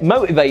she kept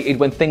motivated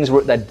when things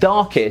were at their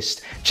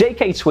darkest,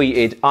 JK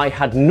tweeted, "I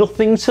had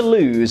nothing to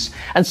lose,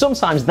 and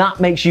sometimes that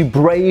makes you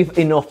brave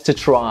enough to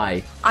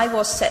try." I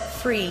was set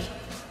free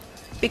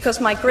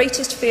because my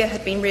greatest fear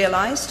had been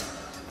realised,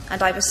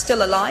 and I was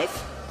still alive,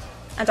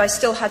 and I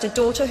still had a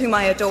daughter whom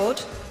I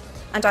adored,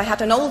 and I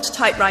had an old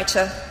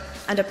typewriter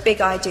and a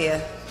big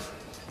idea.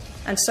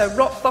 And so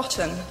rock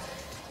bottom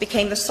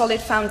became the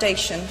solid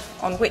foundation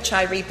on which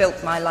I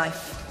rebuilt my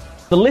life.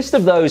 The list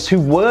of those who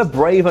were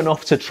brave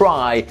enough to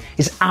try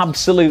is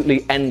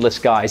absolutely endless,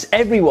 guys.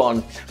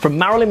 Everyone from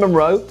Marilyn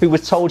Monroe, who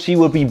was told she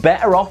would be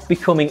better off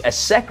becoming a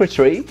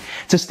secretary,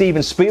 to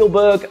Steven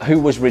Spielberg, who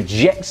was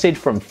rejected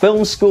from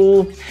film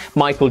school,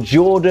 Michael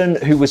Jordan,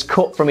 who was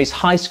cut from his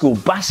high school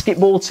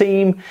basketball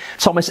team,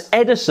 Thomas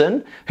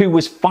Edison, who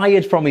was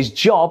fired from his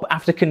job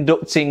after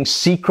conducting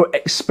secret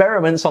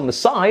experiments on the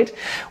side,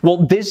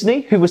 Walt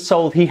Disney, who was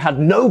told he had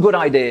no good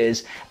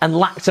ideas and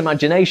lacked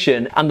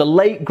imagination, and the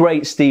late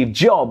great Steve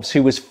Jobs,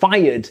 who was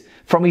fired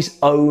from his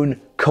own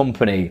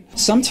company.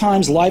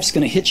 Sometimes life's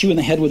going to hit you in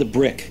the head with a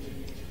brick.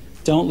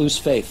 Don't lose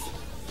faith.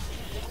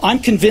 I'm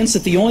convinced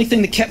that the only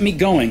thing that kept me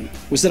going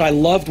was that I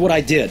loved what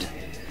I did.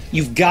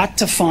 You've got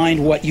to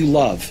find what you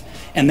love.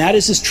 And that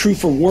is as true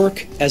for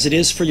work as it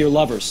is for your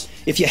lovers.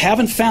 If you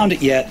haven't found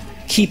it yet,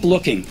 keep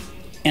looking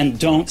and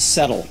don't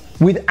settle.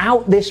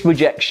 Without this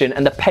rejection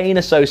and the pain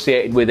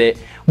associated with it,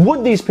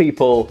 would these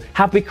people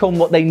have become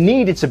what they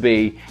needed to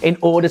be in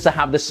order to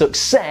have the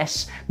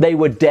success they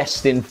were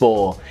destined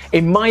for?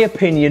 In my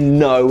opinion,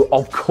 no,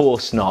 of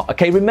course not.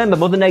 Okay, remember,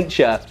 Mother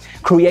Nature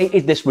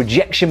created this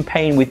rejection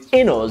pain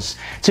within us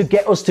to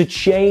get us to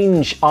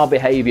change our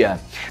behavior.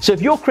 So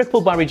if you're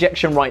crippled by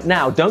rejection right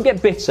now, don't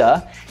get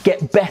bitter,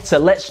 get better.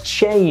 Let's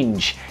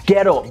change.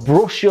 Get up,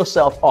 brush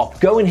yourself off,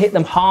 go and hit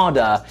them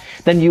harder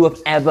than you have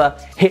ever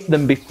hit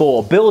them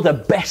before. Build a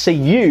better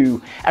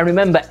you, and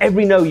remember,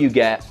 every no you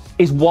get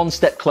is one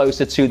step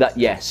closer to that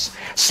yes.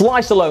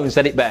 Slice Alone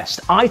said it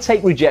best. I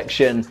take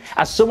rejection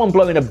as someone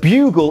blowing a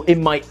bugle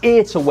in my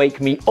ear to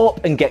wake me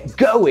up and get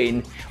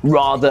going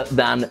rather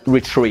than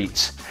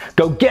retreat.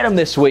 Go get them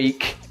this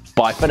week.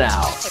 Bye for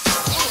now.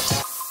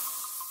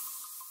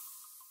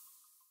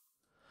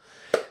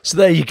 So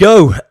there you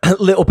go, a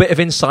little bit of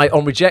insight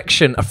on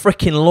rejection. I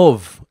freaking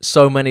love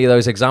so many of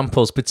those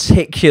examples,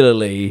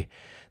 particularly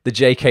the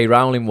J.K.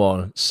 Rowling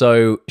one.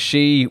 So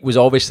she was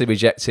obviously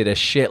rejected a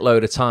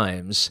shitload of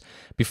times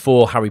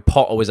before Harry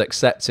Potter was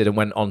accepted and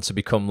went on to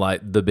become like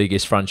the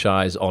biggest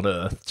franchise on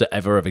earth to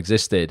ever have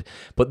existed.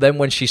 But then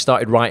when she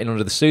started writing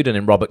under the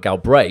pseudonym Robert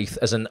Galbraith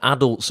as an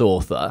adults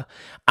author,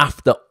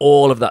 after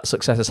all of that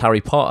success as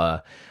Harry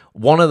Potter,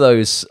 one of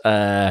those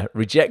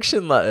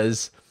rejection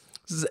letters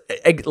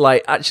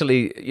like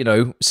actually, you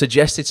know,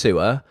 suggested to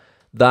her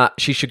that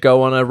she should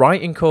go on a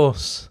writing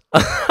course.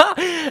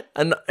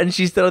 And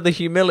she's still had the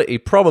humility,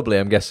 probably,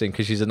 I'm guessing,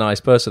 because she's a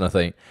nice person, I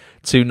think,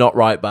 to not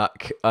write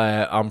back.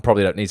 I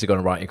probably don't need to go on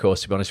a writing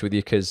course, to be honest with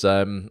you, because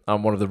I'm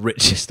one of the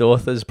richest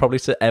authors probably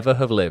to ever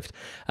have lived.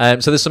 So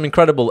there's some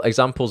incredible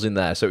examples in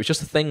there. So it's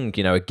just a thing,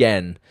 you know,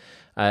 again,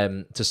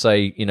 to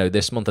say, you know,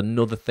 this month,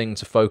 another thing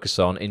to focus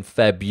on in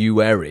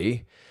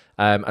Feb-YOU-ary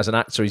as an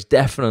actor is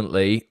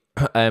definitely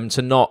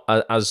to not,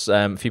 as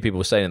a few people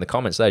were saying in the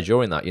comments there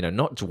during that, you know,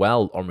 not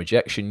dwell on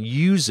rejection,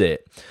 use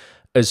it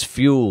as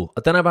fuel. I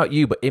don't know about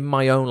you, but in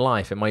my own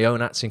life, in my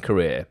own acting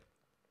career,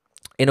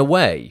 in a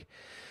way,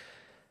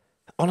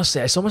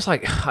 honestly, it's almost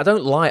like I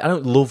don't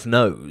love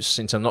no's,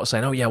 since I'm not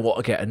saying, oh yeah, what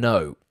I get a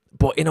no.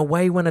 But in a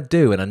way, when I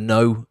do, and I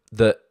know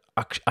that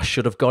I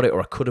should have got it, or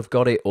I could have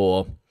got it,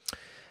 or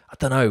I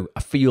don't know, I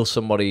feel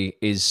somebody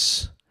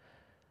is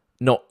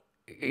not,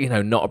 you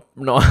know, not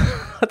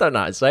I don't know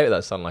how to say it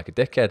without sounding like a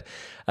dickhead.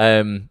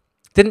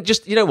 Didn't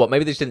just, you know what,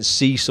 maybe they just didn't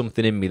see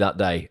something in me that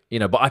day, you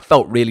know, but I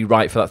felt really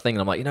right for that thing.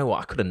 And I'm like, you know what,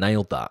 I could have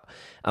nailed that.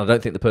 And I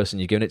don't think the person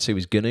you're giving it to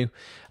is going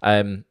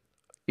to.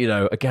 You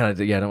know, again,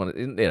 yeah, I don't want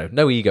to, you know,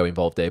 no ego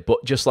involved here,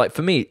 but just like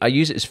for me, I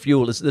use it as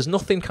fuel. There's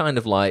nothing kind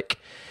of like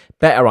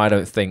better, I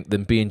don't think,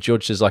 than being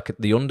judged as like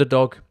the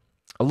underdog.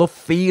 I love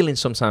feeling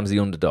sometimes the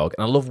underdog,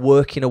 and I love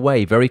working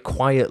away very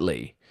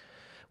quietly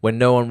when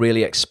no one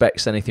really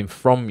expects anything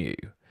from you.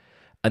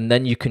 And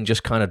then you can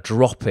just kind of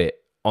drop it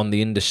on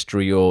the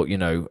industry or, you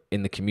know,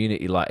 in the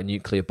community like a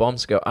nuclear bomb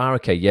to go,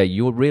 okay, yeah,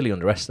 you really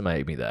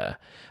underestimated me there.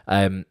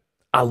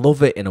 I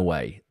love it in a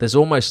way. There's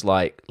almost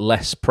like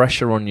less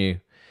pressure on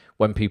you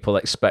when people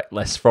expect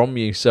less from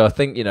you. So I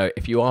think, you know,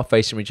 if you are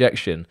facing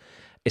rejection,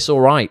 it's all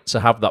right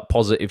to have that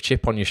positive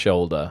chip on your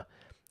shoulder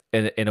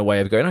in a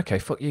way of going, okay,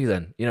 fuck you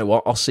then. You know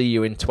what? I'll see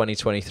you in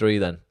 2023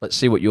 then. Let's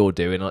see what you're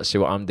doing. Let's see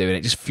what I'm doing.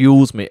 It just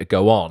fuels me to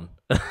go on.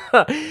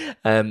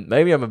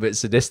 Maybe I'm a bit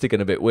sadistic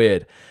and a bit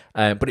weird,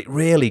 but it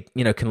really,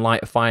 you know, can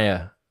light a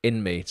fire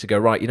in me to go,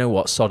 right, you know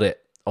what, sod it,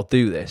 I'll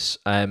do this.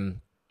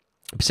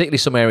 Particularly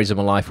some areas of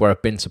my life where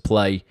I've been to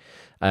play,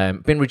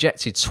 been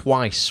rejected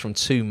twice from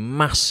 2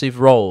 massive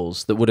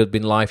roles that would have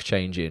been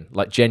life-changing,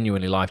 like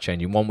genuinely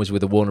life-changing. One was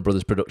with a Warner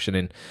Brothers production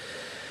in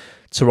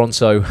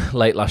Toronto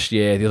late last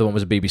year. The other one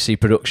was a BBC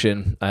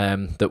production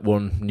that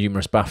won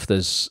numerous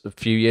BAFTAs a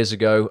few years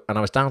ago, and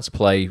I was down to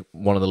play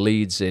one of the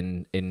leads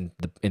in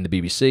the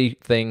BBC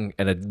thing,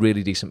 and a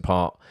really decent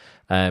part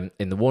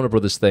in the Warner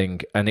Brothers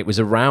thing. And it was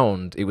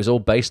all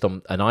based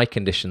on an eye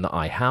condition that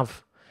I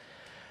have,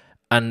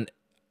 and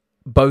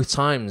both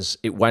times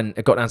it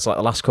got down to like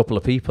the last couple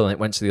of people, and it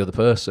went to the other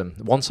person.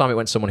 One time it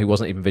went to someone who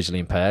wasn't even visually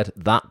impaired.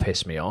 That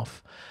pissed me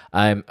off.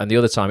 And the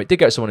other time, it did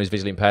go to someone who's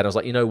visually impaired. I was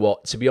like, you know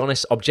what? To be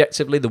honest,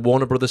 objectively, the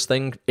Warner Brothers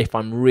thing, if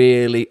I'm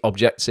really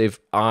objective,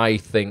 I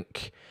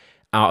think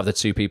out of the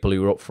 2 people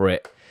who were up for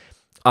it,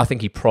 I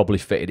think he probably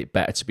fitted it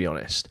better, to be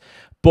honest.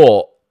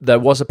 But there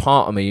was a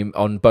part of me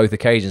on both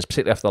occasions,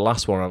 particularly after the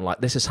last one, I'm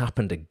like, this has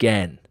happened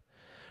again,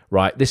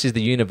 right? This is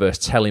the universe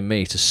telling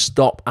me to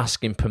stop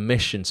asking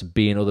permission to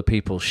be in other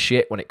people's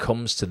shit when it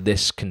comes to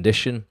this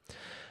condition.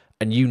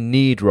 And you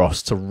need,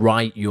 Ross, to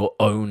write your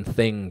own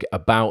thing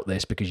about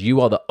this, because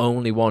you are the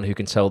only one who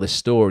can tell this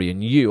story,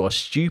 and you are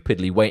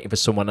stupidly waiting for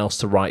someone else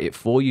to write it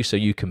for you so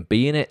you can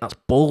be in it. That's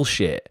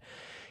bullshit.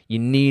 You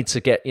need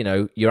to get, you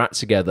know, your act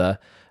together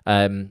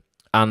and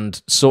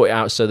sort it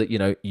out so that, you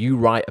know, you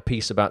write a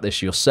piece about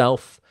this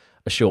yourself,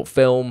 a short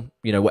film,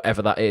 you know,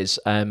 whatever that is.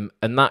 And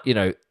that, you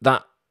know,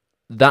 that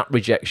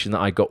rejection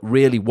that I got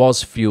really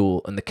was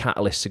fuel and the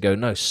catalyst to go,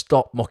 no,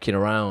 stop mucking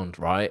around,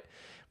 right?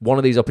 One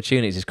of these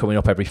opportunities is coming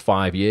up every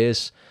 5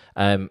 years.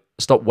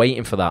 Stop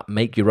waiting for that.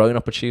 Make your own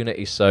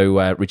opportunity.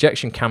 So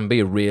rejection can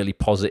be a really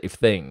positive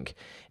thing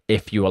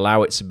if you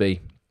allow it to be.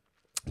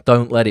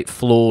 Don't let it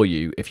floor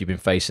you if you've been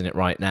facing it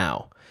right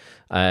now,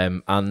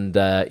 and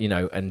you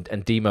know, and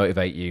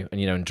demotivate you,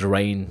 and you know, and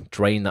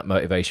drain that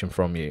motivation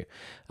from you.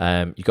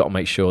 You got to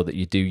make sure that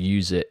you do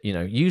use it. You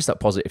know, use that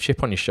positive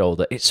chip on your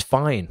shoulder. It's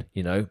fine.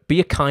 You know,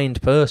 be a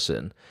kind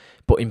person,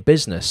 but in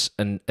business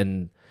and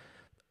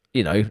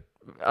you know.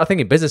 I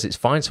think in business it's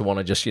fine to want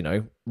to just, you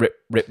know,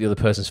 rip the other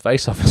person's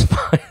face off. It's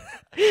fine.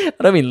 I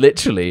don't mean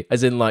literally,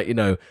 as in like, you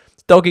know,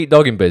 dog eat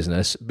dog in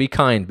business. Be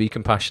kind, be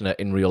compassionate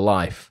in real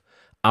life.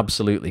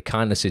 Absolutely,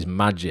 kindness is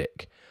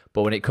magic.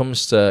 But when it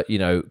comes to, you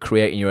know,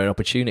 creating your own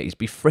opportunities,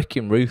 be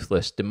freaking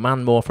ruthless.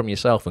 Demand more from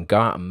yourself and go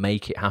out and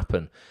make it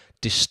happen.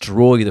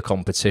 Destroy the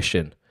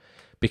competition,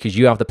 because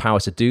you have the power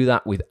to do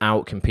that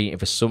without competing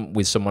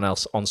with someone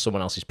else on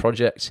someone else's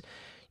project.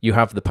 you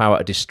have the power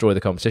to destroy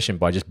the competition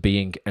by just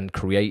being and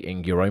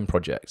creating your own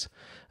project.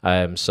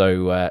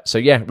 So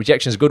yeah,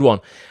 rejection is a good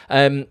one.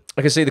 I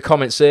can see the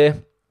comments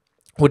here.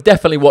 We'll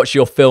definitely watch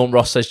your film,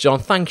 Ross says. John,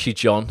 thank you,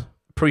 John.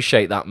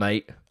 Appreciate that,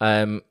 mate.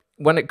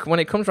 When it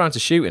comes around to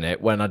shooting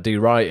it, when I do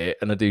write it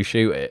and I do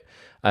shoot it,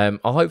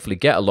 I'll hopefully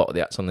get a lot of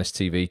the Acts on This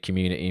TV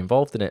community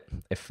involved in it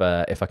if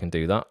I can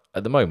do that.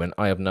 At the moment,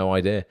 I have no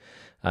idea.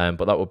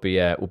 But that would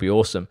be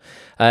awesome.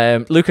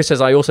 Lucas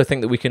says, I also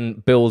think that we can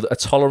build a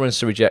tolerance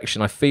to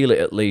rejection. I feel it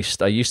at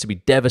least. I used to be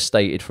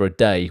devastated for a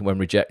day when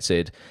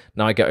rejected.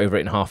 Now I get over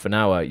it in half an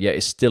hour. Yet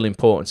it's still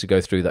important to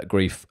go through that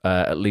grief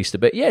at least a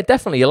bit. Yeah,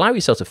 definitely. Allow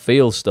yourself to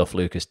feel stuff,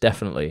 Lucas,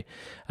 definitely.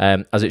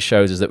 As it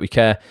shows us that we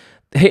care.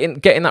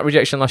 Getting that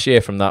rejection last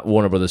year from that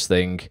Warner Brothers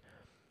thing,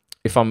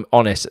 if I'm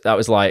honest, that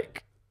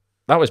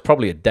was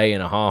probably a day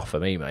and a half for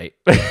me, mate.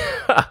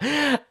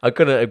 I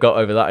couldn't have got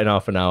over that in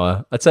half an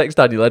hour. I text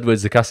Daniel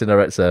Edwards, the casting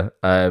director,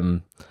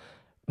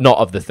 not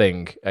of the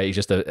thing. He's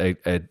just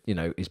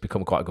he's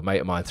become quite a good mate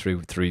of mine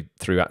through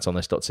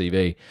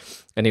actonthis.tv.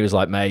 And he was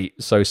like, mate,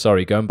 so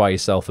sorry, go and buy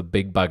yourself a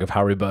big bag of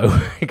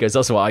Haribo. He goes,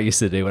 that's what I used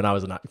to do when I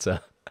was an actor.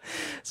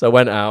 So I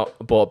went out,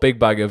 bought a big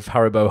bag of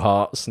Haribo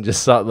hearts and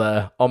just sat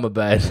there on my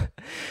bed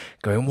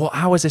going,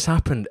 how has this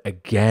happened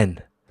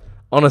again?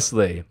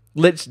 Honestly,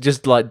 literally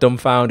just like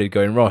dumbfounded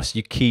going, Ross,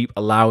 you keep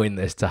allowing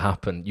this to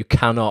happen. You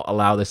cannot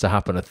allow this to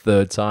happen a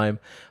third time.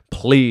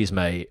 Please,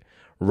 mate,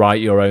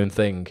 write your own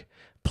thing.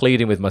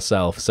 Pleading with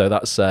myself. So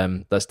that's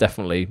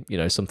definitely,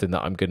 something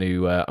that I'm going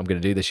to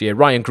do this year.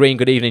 Ryan Green,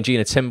 good evening.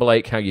 Gina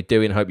Timberlake, how you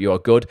doing? Hope you are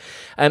good.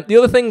 The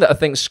other thing that I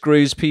think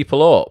screws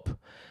people up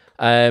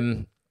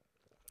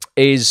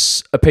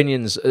is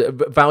opinions,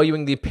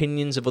 valuing the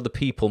opinions of other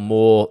people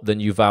more than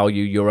you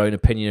value your own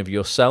opinion of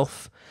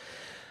yourself.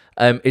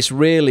 It's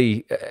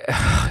really,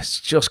 it's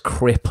just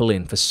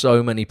crippling for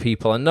so many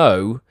people. I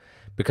know,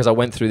 because I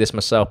went through this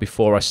myself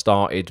before I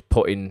started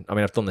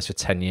I've done this for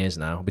 10 years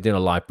now. I've been doing a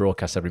live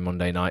broadcast every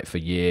Monday night for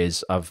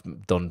years. I've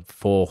done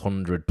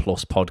 400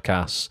 plus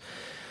podcasts,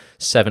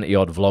 70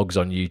 odd vlogs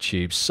on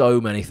YouTube, so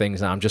many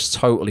things now. I'm just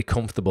totally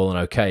comfortable and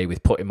okay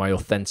with putting my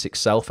authentic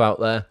self out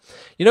there.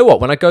 You know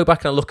what? When I go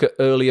back and I look at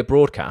earlier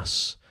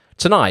broadcasts,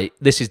 tonight,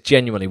 this is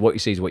genuinely what you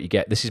see is what you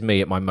get. This is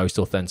me at my most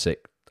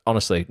authentic.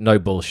 Honestly, no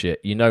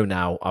bullshit.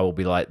 Now I will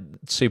be like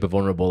super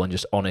vulnerable and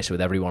just honest with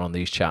everyone on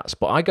these chats.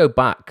 But I go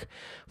back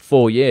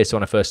 4 years to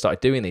when I first started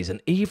doing these. And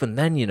even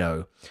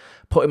then,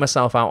 putting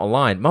myself out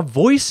online, my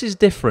voice is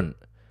different.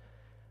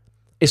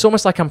 It's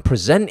almost like I'm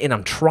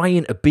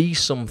trying to be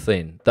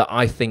something that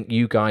I think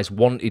you guys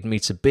wanted me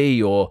to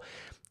be, or,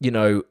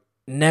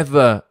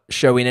 never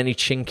showing any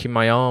chink in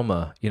my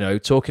armor,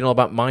 talking all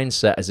about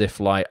mindset as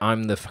if like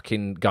I'm the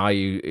fucking guy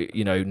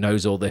who,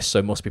 knows all this,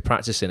 so must be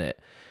practicing it.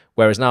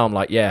 Whereas now I'm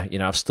like,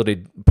 I've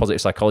studied positive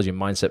psychology and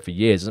mindset for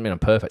years. Doesn't mean I'm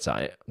perfect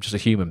at it. I'm just a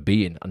human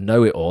being. I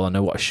know it all. I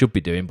know what I should be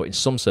doing. But in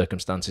some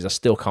circumstances, I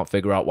still can't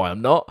figure out why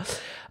I'm not.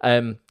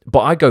 But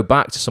I go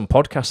back to some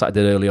podcasts that I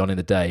did early on in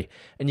the day,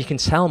 and you can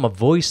tell my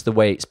voice, the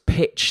way it's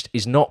pitched,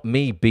 is not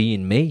me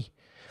being me.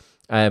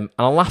 And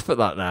I laugh at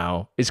that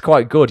now. It's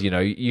quite good.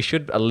 You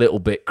should a little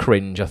bit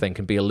cringe, I think,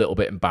 and be a little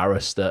bit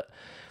embarrassed at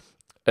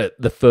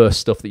the first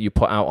stuff that you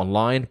put out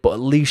online, but at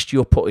least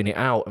you're putting it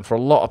out. And for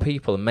a lot of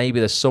people, and maybe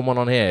there's someone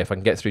on here, if I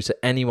can get through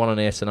to anyone on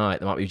here tonight,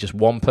 there might be just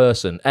one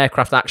person.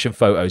 Aircraft Action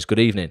Photos, good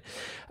evening.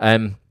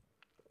 There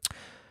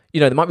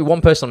might be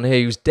one person on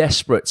here who's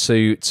desperate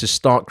to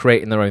start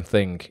creating their own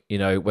thing,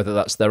 whether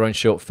that's their own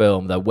short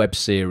film, their web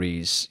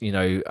series,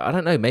 I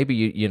don't know, maybe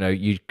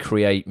you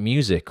create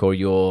music, or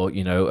you're,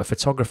 a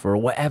photographer or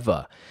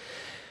whatever.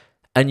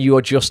 And you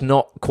are just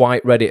not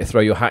quite ready to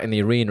throw your hat in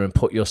the arena and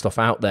put your stuff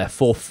out there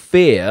for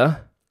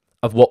fear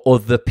of what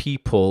other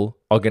people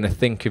are going to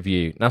think of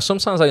you. Now,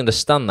 sometimes I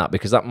understand that,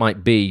 because that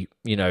might be,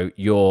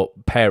 your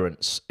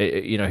parents,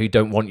 who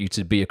don't want you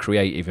to be a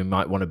creative and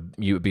might want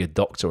you to be a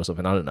doctor or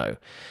something. I don't know.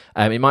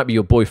 It might be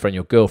your boyfriend,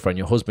 your girlfriend,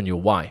 your husband,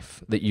 your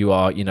wife, that you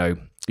are,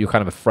 you're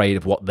kind of afraid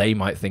of what they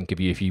might think of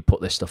you if you put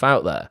this stuff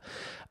out there.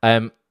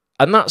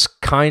 And that's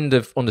kind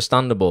of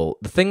understandable.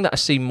 The thing that I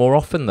see more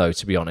often, though,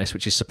 to be honest,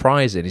 which is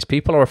surprising, is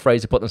people are afraid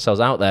to put themselves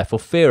out there for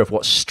fear of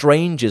what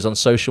strangers on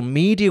social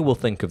media will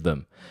think of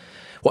them.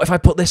 What if I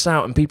put this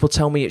out and people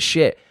tell me it's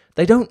shit?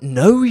 They don't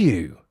know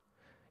you.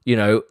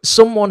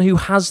 Someone who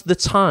has the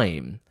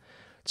time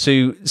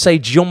to, say,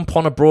 jump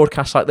on a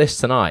broadcast like this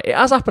tonight. It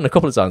has happened a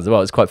couple of times as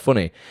well. It's quite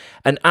funny.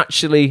 And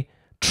actually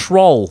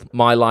troll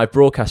my live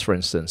broadcast, for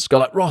instance. Go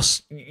like,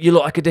 Ross, you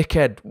look like a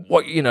dickhead.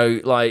 What,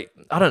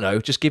 I don't know,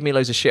 just give me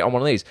loads of shit on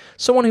one of these.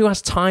 Someone who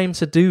has time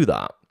to do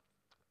that,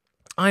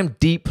 I'm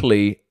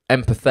deeply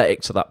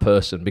empathetic to that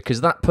person,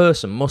 because that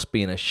person must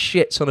be in a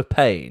shit ton of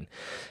pain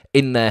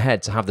in their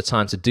head to have the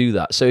time to do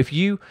that. So if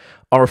you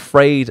are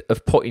afraid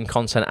of putting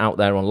content out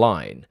there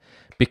online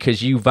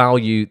because you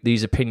value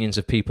these opinions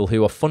of people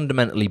who are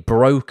fundamentally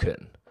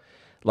broken,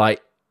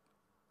 like,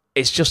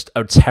 it's just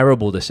a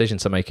terrible decision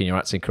to make in your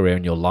acting career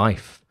and your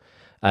life.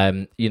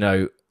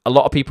 a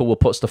lot of people will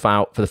put stuff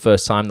out for the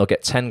first time. They'll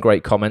get 10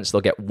 great comments.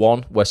 They'll get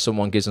one where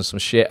someone gives them some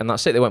shit, and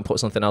that's it. They won't put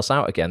something else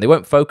out again. They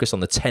won't focus on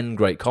the 10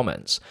 great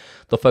comments.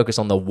 They'll focus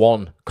on the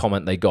one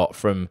comment they got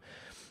from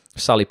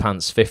Sally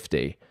Pants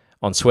 50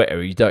 on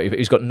Twitter.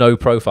 Who's got no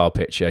profile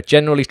picture.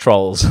 Generally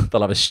trolls.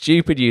 They'll have a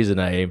stupid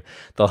username.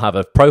 They'll have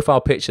a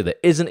profile picture that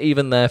isn't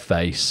even their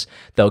face.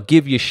 They'll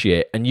give you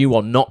shit, and you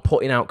are not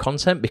putting out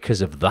content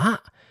because of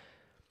that.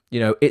 You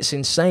know, it's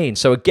insane.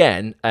 So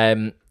again,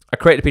 I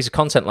created a piece of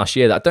content last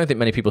year that I don't think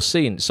many people have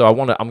seen, so I'm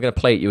going to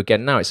play it you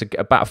again now. It's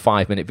about a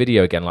 5-minute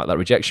video again, like that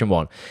rejection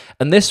one.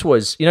 And this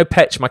was, you know,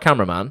 Petch, my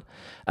cameraman,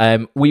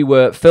 we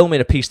were filming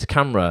a piece to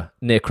camera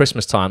near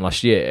Christmas time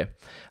last year,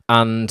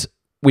 and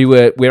we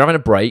were having a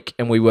break,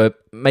 and we were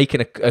making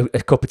a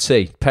cup of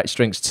tea. Petch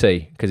drinks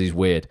tea because he's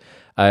weird.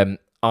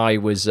 I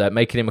was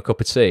making him a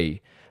cup of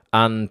tea,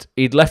 and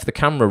he'd left the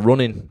camera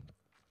running.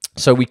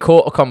 So we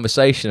caught a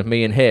conversation of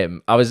me and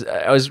him.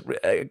 It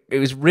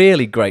was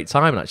really great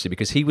timing actually,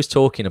 because he was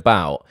talking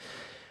about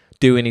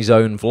doing his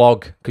own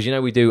vlog, because you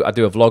know I do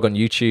a vlog on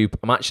YouTube.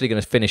 I'm actually going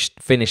to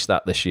finish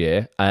that this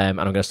year, and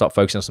I'm going to start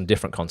focusing on some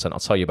different content. I'll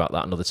tell you about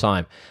that another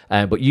time.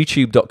 But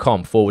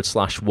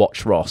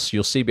youtube.com/watchross,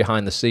 you'll see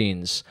behind the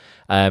scenes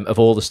of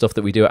all the stuff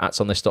that we do at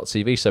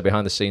actsonthis.tv. So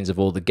behind the scenes of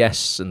all the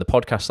guests and the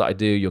podcasts that I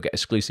do, you'll get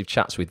exclusive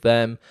chats with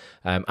them,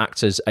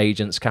 actors,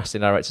 agents,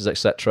 casting directors,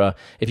 etc.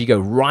 If you go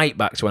right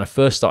back to when I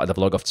first started the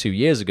vlog off 2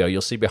 years ago,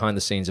 you'll see behind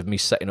the scenes of me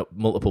setting up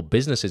multiple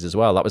businesses as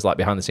well. That was like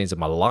behind the scenes of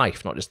my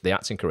life, not just the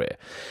acting career.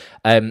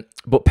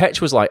 But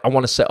Petch was like, I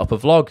want to set up a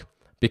vlog,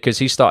 because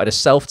he started a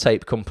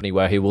self-tape company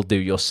where he will do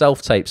your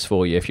self-tapes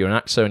for you. If you're an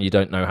actor and you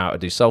don't know how to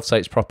do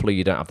self-tapes properly,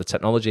 you don't have the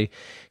technology,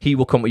 he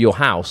will come to your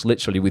house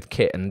literally with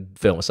kit and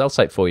film a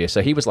self-tape for you.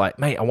 So he was like,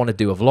 mate, I want to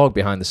do a vlog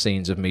behind the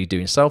scenes of me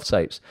doing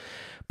self-tapes.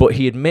 But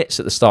he admits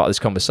at the start of this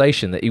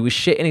conversation that he was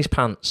shitting his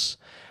pants,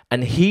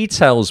 and he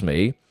tells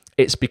me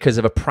it's because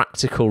of a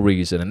practical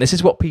reason. And this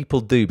is what people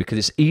do, because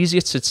it's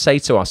easier to say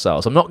to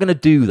ourselves, I'm not going to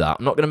do that.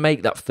 I'm not going to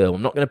make that film.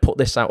 I'm not going to put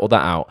this out or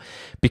that out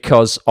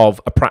because of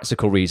a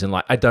practical reason.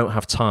 Like, I don't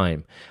have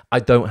time. I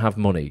don't have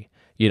money.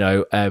 You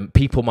know,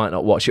 people might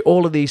not watch it.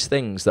 All of these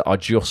things that are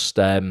just,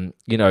 you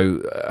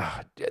know,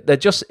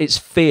 it's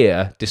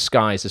fear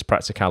disguised as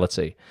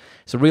practicality.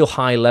 It's a real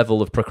high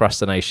level of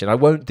procrastination. I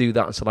won't do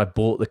that until I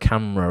bought the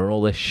camera and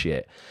all this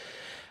shit.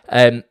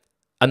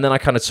 And then I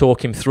kind of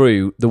talk him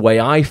through the way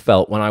I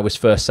felt when I was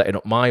first setting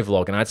up my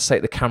vlog, and I had to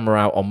take the camera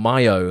out on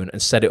my own and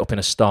set it up in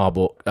a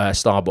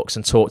Starbucks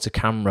and talk to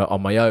camera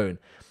on my own.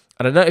 And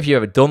I don't know if you've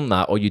ever done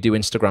that, or you do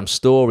Instagram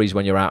stories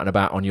when you're out and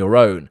about on your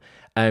own.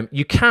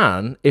 You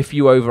can, if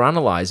you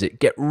overanalyze it,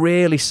 get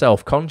really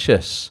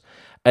self-conscious.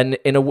 And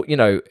in the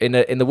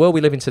world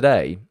we live in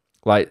today,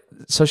 like,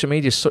 social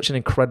media is such an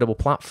incredible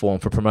platform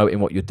for promoting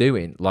what you're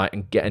doing, like,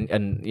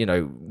 and you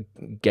know,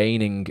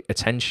 gaining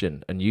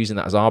attention and using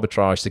that as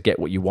arbitrage to get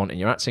what you want in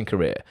your acting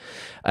career.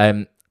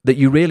 That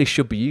you really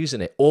should be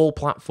using it. All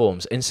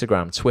platforms: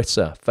 Instagram,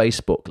 Twitter,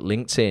 Facebook,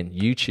 LinkedIn,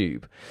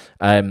 YouTube.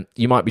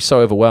 You might be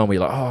so overwhelmed,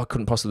 you're like, oh, I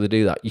couldn't possibly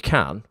do that. You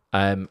can,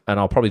 and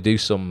I'll probably do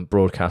some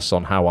broadcasts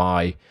on how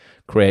I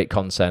create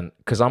content,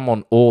 because I'm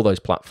on all those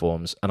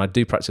platforms and I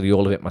do practically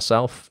all of it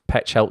myself.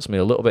 Petch helps me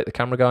a little bit, the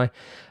camera guy.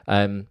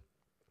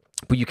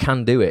 But you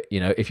can do it, you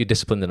know, if you're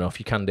disciplined enough,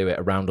 you can do it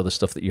around other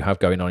stuff that you have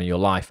going on in your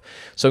life.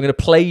 So I'm going to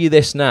play you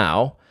this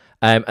now,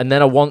 and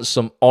then I want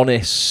some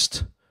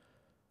honest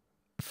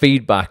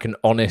feedback and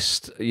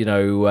honest, you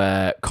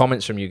know,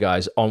 comments from you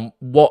guys on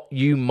what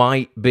you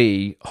might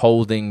be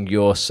holding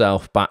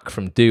yourself back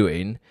from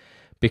doing,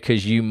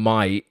 because you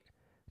might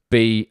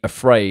be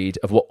afraid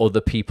of what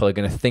other people are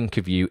going to think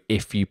of you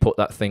if you put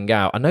that thing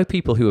out. I know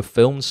people who have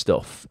filmed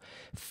stuff,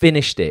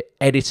 finished it,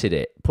 edited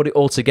it, put it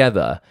all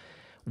together,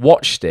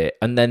 watched it,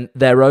 and then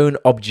their own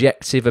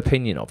objective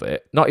opinion of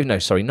it, not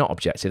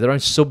objective, their own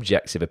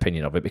subjective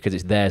opinion of it, because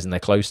it's theirs and they're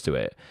close to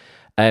it,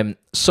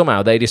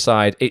 somehow they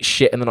decide it's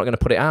shit and they're not going to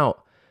put it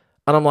out.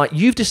 And I'm like,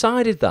 you've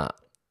decided that.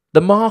 The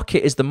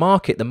market is the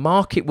market. The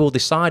market will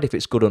decide if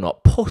it's good or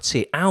not. Put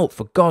it out,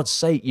 for God's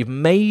sake. You've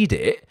made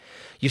it.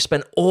 You've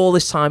spent all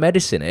this time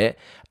editing it,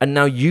 and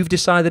now you've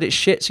decided it's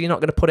shit, so you're not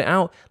going to put it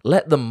out.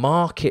 Let the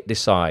market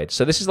decide.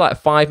 So this is like a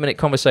 5-minute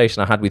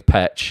conversation I had with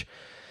Petch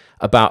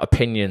about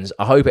opinions.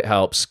 I hope it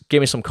helps. Give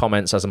me some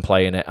comments as I'm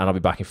playing it, and I'll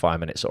be back in 5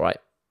 minutes, all right?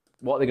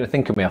 What are they going to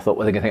think of me? I thought,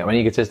 well, they're going to think I'm an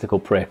egotistical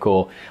prick,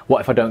 or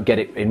what if I don't get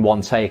it in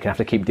one take and have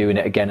to keep doing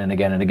it again and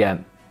again and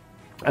again?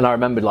 And I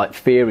remembered, like,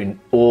 fearing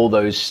all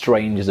those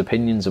strangers'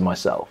 opinions of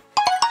myself.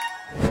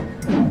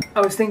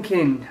 I was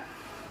thinking,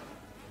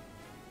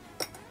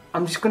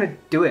 I'm just going to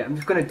do it. I'm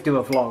just going to do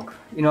a vlog.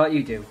 You know what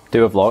you do?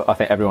 Do a vlog? I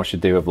think everyone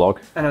should do a vlog.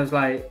 And I was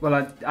like,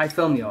 well, I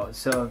filmed yours,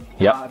 so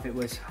part of it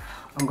was,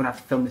 I'm going to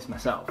have to film this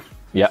myself.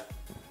 Yeah.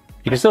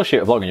 You can still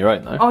shoot a vlog on your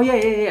own, though. Oh,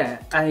 yeah.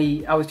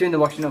 I was doing the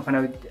washing up, and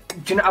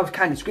I was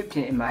kind of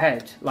scripting it in my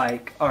head.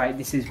 Like, all right,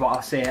 this is what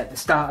I'll say at the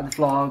start of the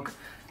vlog.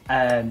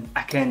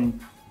 I can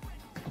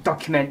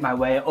document my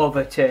way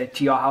over to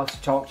your house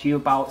to talk to you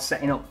about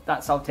setting up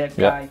that self-tape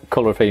guy.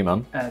 Colour of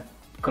He-Man.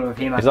 Colour of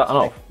He-Man. Is that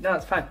enough? No,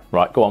 it's fine.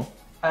 Right, go on.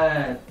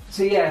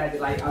 So yeah,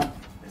 like I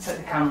set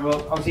the camera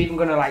up. I was even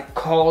gonna like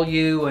call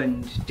you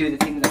and do the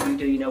thing that we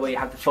do, you know, where you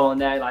have the phone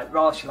there, like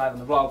Ross, you're live on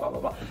the vlog, blah blah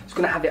blah. I was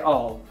gonna have it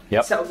all.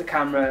 Yep. Set up the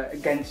camera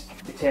against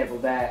the table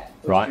there.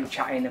 Right.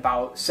 Chatting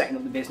about setting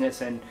up the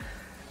business,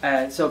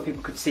 and so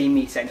people could see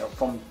me setting it up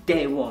from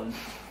day one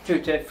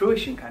through to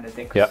fruition, kind of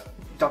thing. Yep.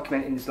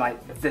 Documenting is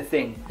like the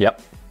thing.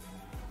 Yep.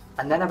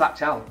 And then I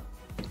backed out.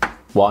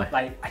 Why?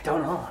 Like, I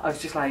don't know. I was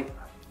just like,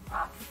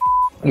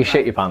 you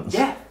shit your pants.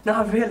 yeah, no,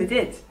 I really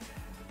did.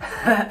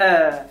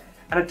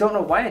 And I don't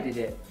know why I did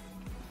it.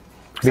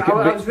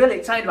 I was really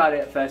excited about it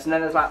at first, and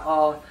then I was like,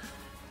 oh,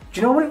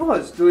 do you know what it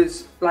was? There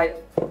was like,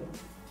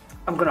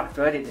 I'm gonna have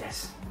to edit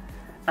this.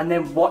 And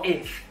then what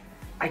if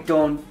I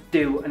don't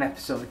do an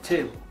episode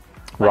 2?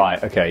 Like,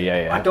 right, okay,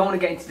 yeah. I don't want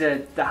to get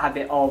into the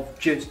habit of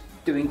just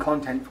doing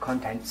content for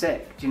content's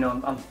sake. Do you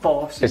know, I'm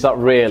forcing. Is that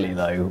really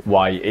though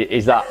why?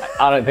 Is that?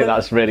 I don't think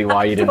that's really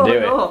why you didn't do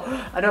it.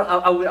 I don't.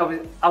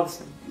 I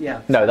was.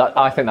 Yeah. No,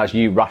 I think that's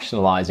you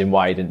rationalising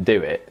why you didn't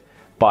do it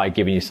by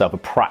giving yourself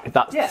a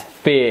That's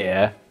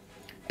fear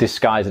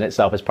disguising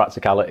itself as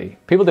practicality.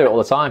 People do it all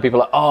the time.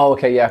 People are like, oh,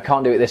 okay, yeah, I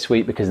can't do it this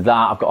week because of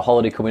that. I've got a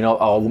holiday coming up.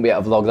 Oh, I won't be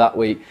able to vlog that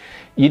week.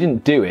 You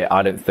didn't do it,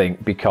 I don't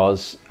think,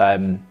 because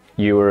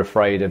you were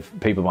afraid of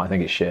people might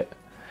think it's shit.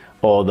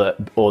 Or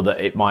that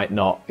it might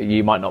not,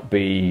 you might not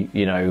be,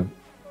 you know,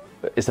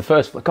 it's the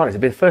first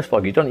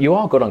vlog you've done. You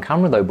are good on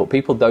camera though, but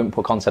people don't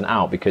put content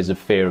out because of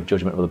fear of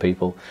judgment of other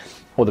people,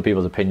 other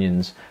people's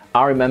opinions.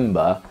 I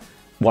remember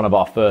one of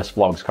our first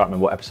vlogs, can't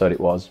remember what episode it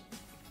was,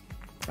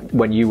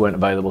 when you weren't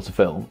available to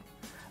film,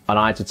 and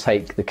I had to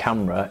take the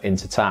camera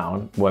into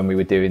town when we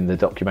were doing the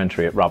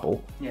documentary at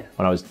Rabble, when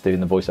I was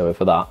doing the voiceover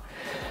for that.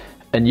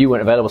 And you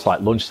weren't available to like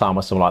lunchtime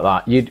or something like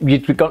that.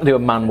 You'd got to do a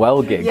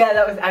Manuel gig. Yeah,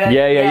 that was.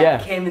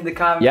 Yeah. Came in the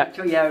car. Yeah,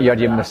 you had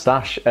your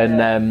moustache, and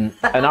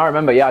and I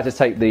remember, I had to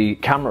take the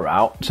camera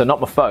out. So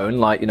not my phone,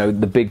 like, you know,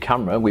 the big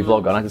camera we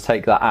vlog on. I had to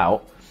take that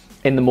out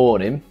in the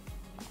morning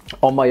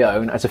on my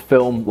own. I had to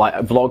film like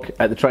a vlog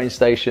at the train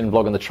station,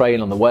 vlog on the train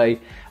on the way,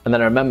 and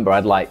then I remember I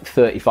had like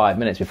 35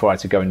 minutes before I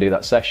had to go and do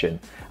that session,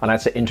 and I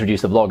had to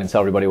introduce the vlog and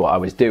tell everybody what I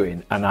was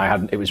doing.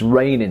 And it was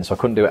raining, so I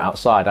couldn't do it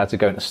outside. I had to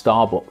go into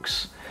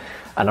Starbucks.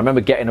 And I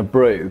remember getting a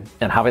brew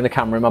and having the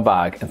camera in my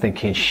bag and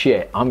thinking,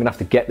 shit, I'm gonna have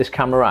to get this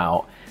camera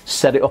out,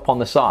 set it up on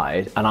the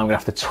side, and I'm gonna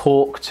have to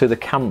talk to the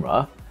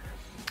camera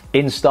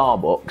in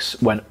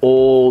Starbucks when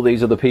all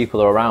these other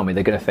people are around me.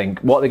 They're gonna think,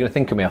 what are they gonna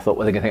think of me? I thought,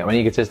 well, they're gonna think I'm an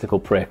egotistical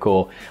prick,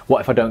 or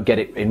what if I don't get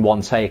it in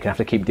one take and have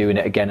to keep doing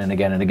it again and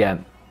again and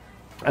again?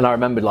 And I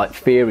remember like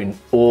fearing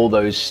all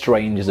those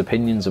strangers'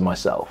 opinions of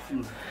myself.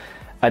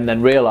 And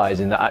then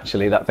realizing that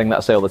actually that thing that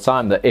I say all the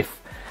time, that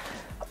if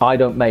I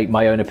don't make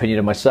my own opinion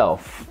of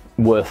myself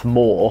worth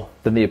more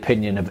than the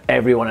opinion of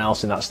everyone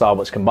else in that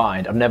Starbucks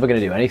combined, I'm never going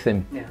to do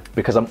anything,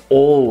 because I'm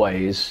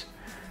always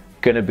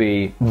going to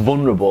be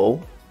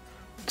vulnerable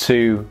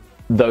to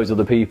those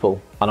other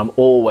people, and I'm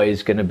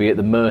always going to be at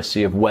the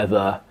mercy of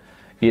whether,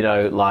 you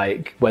know,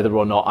 like whether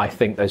or not I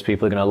think those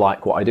people are going to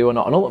like what I do or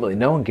not. And ultimately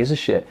no one gives a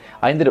shit.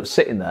 I ended up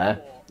sitting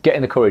there,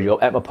 getting the courage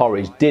up, ate my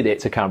porridge, did it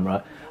to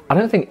camera. I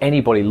don't think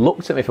anybody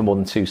looked at me for more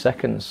than 2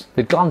 seconds.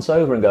 They'd glance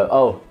over and go,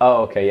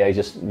 oh okay, yeah, he's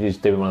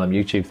just doing one of them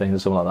YouTube things or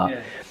something like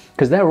that.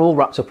 Because they're all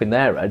wrapped up in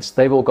their heads.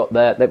 They've all got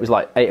it was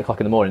like 8 o'clock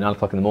in the morning, 9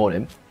 o'clock in the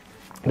morning.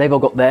 They've all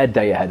got their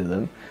day ahead of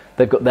them.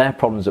 They've got their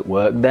problems at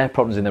work, their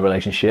problems in their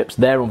relationships,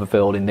 they're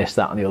unfulfilled in this,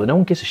 that and the other. No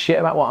one gives a shit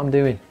about what I'm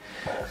doing.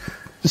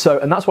 So,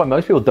 and that's why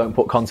most people don't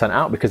put content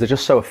out, because they're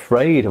just so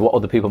afraid of what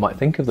other people might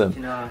think of them.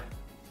 You know,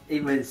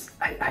 it was,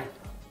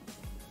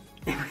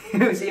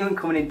 it was even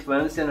coming into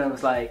Wilmston, I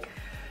was like,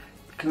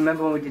 can you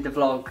remember when we did the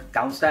vlog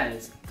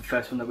downstairs, the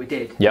first one that we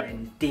did? Yep.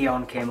 And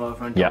Dion came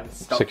over and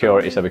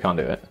security said we can't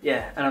do it.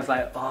 Yeah, and I was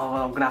like, oh,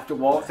 well, I'm gonna have to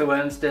walk to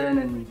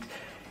Wilmston and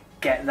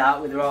get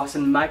that with Ross,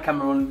 and my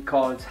camera only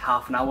records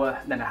half an hour,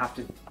 then I have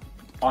to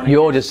on it.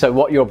 You're just, so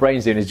what your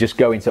brain's doing is just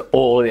going to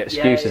all the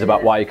excuses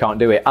about why you can't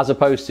do it, as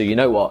opposed to, you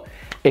know what,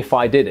 if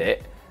I did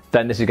it,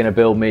 then this is going to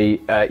build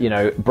me, you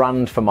know,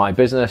 brand for my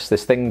business,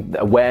 this thing,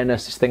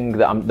 awareness, this thing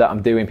that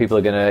I'm doing. People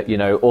are going to, you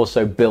know,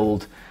 also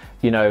build,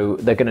 you know,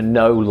 they're going to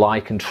know,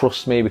 like, and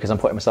trust me because I'm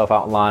putting myself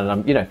out online. And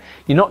I'm, you know,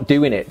 you're not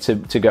doing it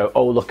to go,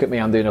 oh, look at me,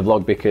 I'm doing a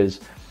vlog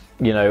because,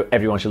 you know,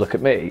 everyone should look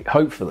at me.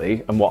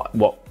 Hopefully, and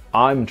what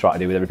I'm trying to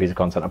do with every piece of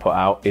content I put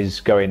out is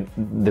going,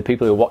 the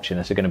people who are watching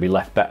this are going to be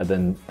left better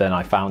than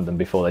I found them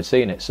before they'd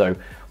seen it. So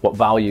what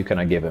value can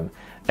I give them?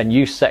 And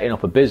you setting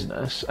up a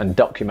business and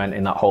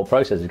documenting that whole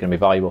process is going to be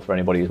valuable for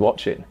anybody who's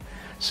watching.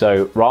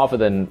 So rather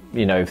than,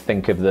 you know,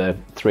 think of the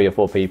 3 or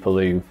 4 people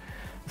who,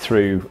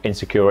 through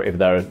insecurity of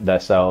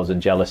themselves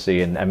and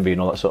jealousy and envy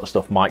and all that sort of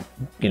stuff, might,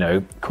 you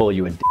know, call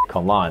you a dick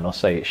online or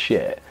say it's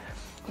shit.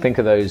 Think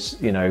of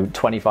those, you know,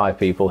 25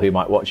 people who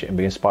might watch it and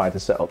be inspired to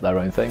set up their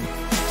own thing.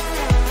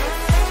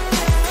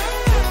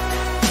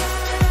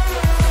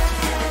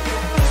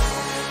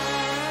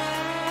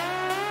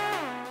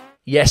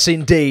 Yes,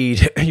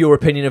 indeed. Your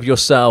opinion of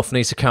yourself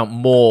needs to count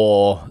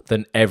more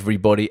than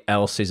everybody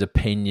else's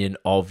opinion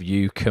of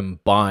you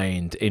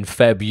combined. In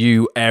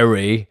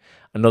Feb-YOU-ary,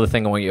 another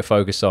thing I want you to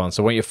focus on.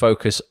 So I want you to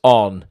focus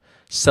on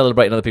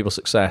celebrating other people's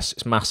success.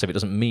 It's massive. It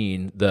doesn't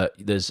mean that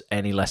there's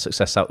any less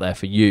success out there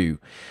for you.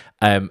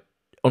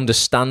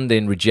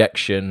 Understanding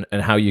rejection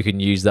and how you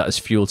can use that as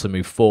fuel to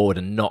move forward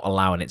and not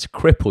allowing it to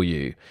cripple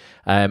you.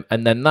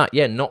 And then that,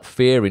 not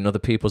fearing other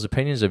people's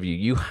opinions of you.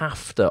 You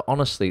have to,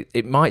 honestly,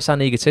 it might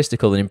sound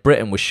egotistical, and in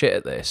Britain we're shit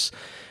at this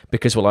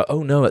because we're like,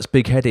 oh no, that's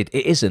big-headed.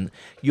 It isn't.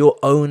 Your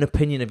own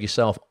opinion of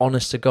yourself,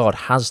 honest to God,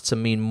 has to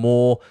mean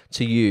more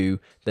to you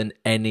than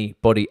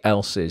anybody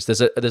else's.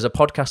 There's a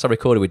podcast I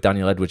recorded with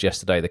Daniel Edwards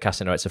yesterday, the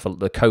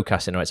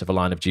co-casting director for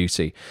Line of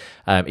Duty.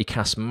 He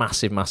casts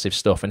massive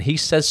stuff, and he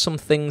says some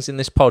things in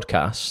this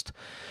podcast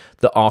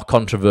that are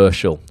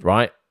controversial,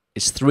 right?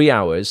 It's 3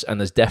 hours,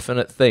 and there's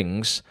definite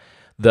things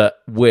that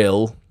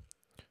will,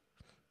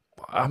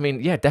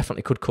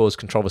 definitely could cause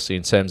controversy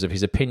in terms of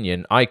his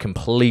opinion. I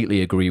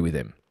completely agree with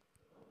him.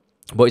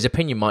 But his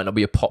opinion might not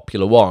be a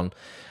popular one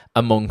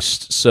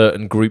amongst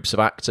certain groups of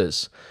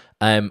actors.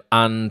 And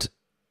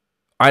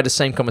I had the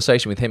same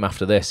conversation with him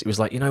after this. It was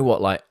like, you know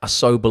what, like, I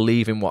so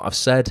believe in what I've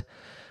said,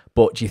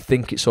 but do you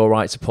think it's all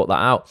right to put that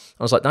out?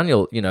 I was like,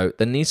 Daniel, there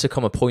needs to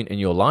come a point in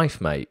your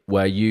life, mate,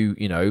 where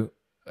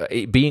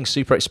it being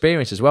super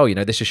experienced as well,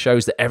 this just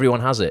shows that everyone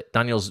has it.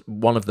 Daniel's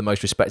one of the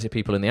most respected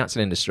people in the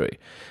acting industry,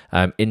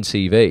 in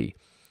TV.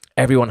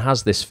 Everyone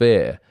has this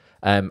fear.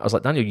 I was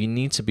like, Daniel, you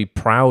need to be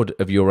proud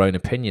of your own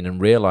opinion and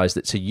realize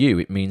that to you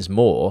it means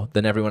more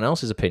than everyone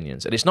else's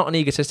opinions. And it's not an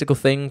egotistical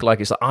thing,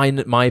 like it's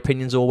like my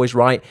opinion's always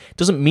right. It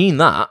doesn't mean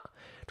that.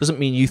 It doesn't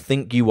mean you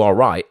think you are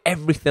right.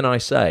 Everything I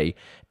say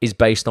is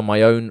based on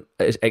my own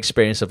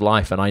experience of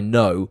life, and I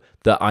know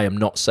that I am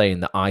not saying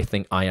that I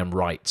think I am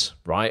right?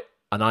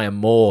 And I am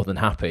more than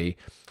happy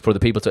for the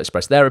people to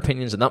express their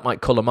opinions, and that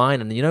might colour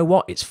mine. And you know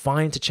what? It's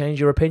fine to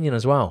change your opinion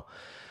as well.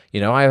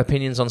 I have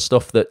opinions on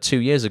stuff that 2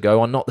 years ago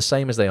are not the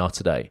same as they are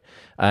today.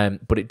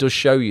 But it does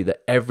show you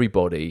that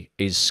everybody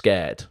is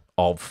scared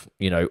of,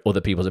 other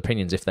people's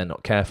opinions if they're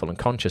not careful and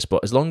conscious.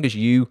 But as long as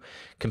you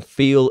can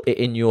feel it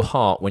in your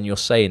heart when you're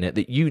saying it,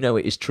 that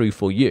it is true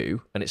for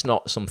you, and it's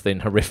not something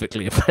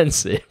horrifically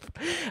offensive,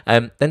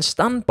 then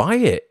stand by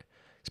it.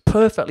 It's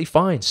perfectly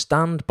fine.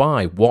 Stand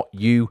by what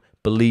you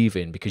believe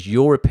in, because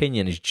your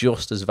opinion is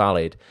just as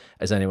valid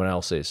as anyone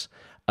else's,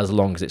 as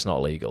long as it's not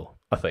illegal,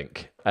 I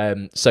think.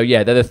 So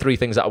yeah, they're the three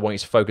things that I want you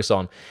to focus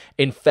on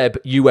in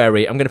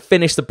Feb-YOU-ary. I'm going to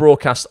finish the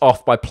broadcast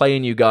off by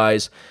playing you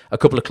guys a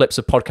couple of clips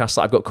of podcasts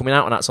that I've got coming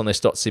out, and that's on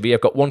this.tv.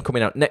 I've got one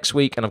coming out next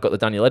week, and I've got the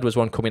Daniel Edwards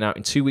one coming out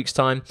in 2 weeks'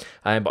 time.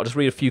 But I'll just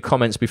read a few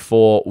comments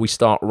before we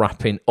start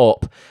wrapping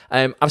up.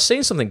 I've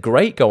seen something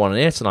great go on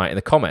here tonight in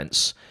the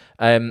comments.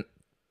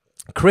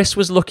 Chris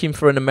was looking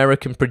for an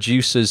American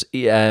producer's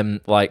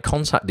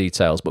contact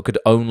details, but could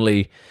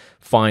only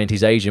find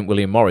his agent.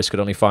 William Morris could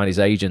only find his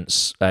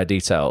agent's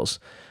details.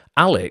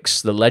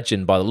 Alex, the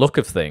legend by the look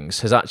of things,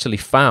 has actually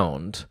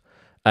found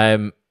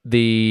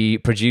the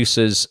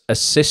producer's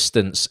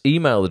assistant's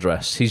email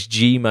address, his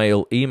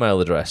Gmail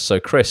email address. So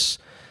Chris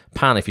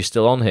Pan, if you're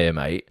still on here,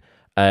 mate,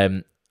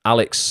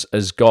 Alex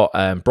has got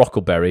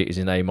Brockleberry is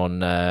his name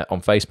on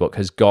Facebook,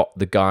 has got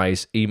the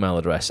guy's email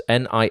address,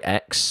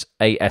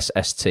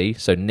 NIXASST,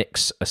 so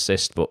Nick's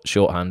assist but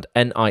shorthand,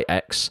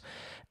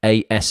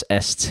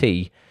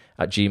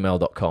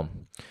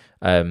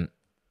 NIXASST@gmail.com.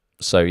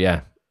 So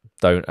yeah,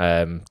 don't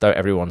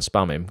everyone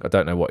spam him. I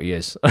don't know what he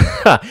is,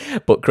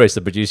 but Chris,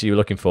 the producer you were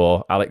looking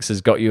for, Alex has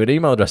got you an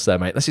email address there,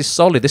 mate. This is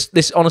solid.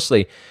 This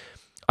honestly,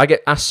 I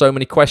get asked so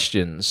many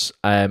questions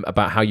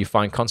about how you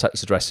find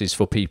contact addresses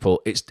for people.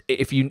 It's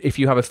if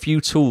you have a few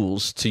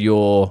tools to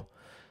your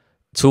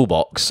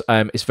toolbox,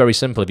 it's very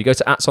simple. If you go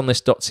to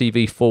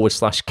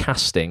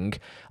atsonthis.tv/casting,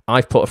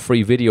 I've put a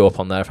free video up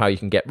on there of how you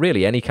can get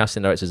really any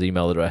casting director's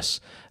email address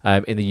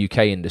in the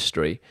UK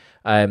industry.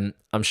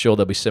 I'm sure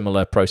there'll be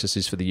similar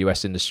processes for the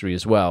US industry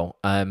as well.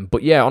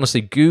 But yeah,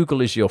 honestly,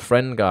 Google is your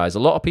friend, guys. A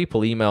lot of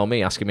people email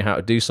me asking me how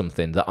to do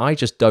something that I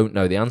just don't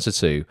know the answer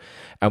to.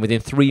 And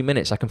within 3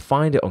 minutes, I can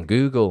find it on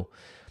Google.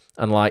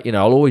 And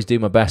I'll always do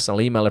my best.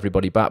 I'll email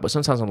everybody back. But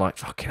sometimes I'm like,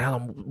 fucking hell,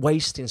 I'm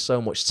wasting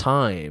so much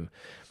time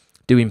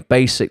doing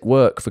basic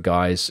work for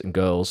guys and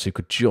girls who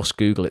could just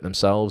Google it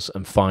themselves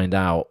and find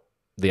out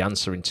the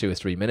answer in 2 or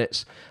 3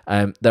 minutes.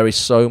 There is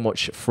so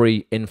much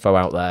free info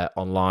out there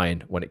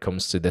online when it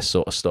comes to this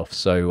sort of stuff.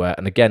 So,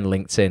 and again,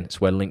 LinkedIn, it's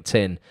where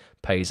LinkedIn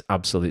pays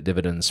absolute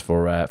dividends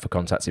for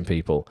contacting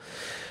people.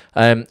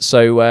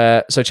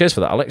 So cheers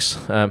for that, Alex.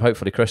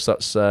 Hopefully, Chris,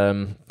 that's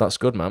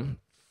good, man.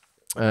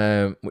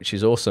 Which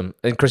is awesome.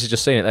 And Chris has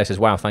just seen it there, says,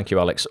 wow, thank you,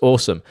 Alex.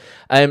 Awesome.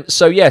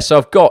 So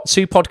I've got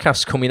 2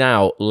 podcasts coming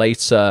out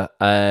later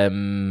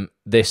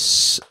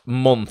this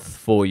month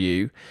for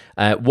you.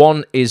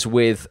 One is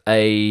with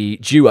a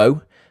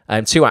duo,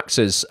 2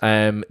 actors,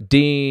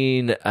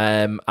 Dean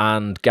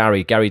and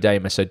Gary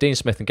Damer. So Dean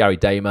Smith and Gary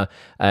Damer.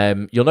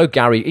 You'll know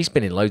Gary, he's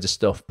been in loads of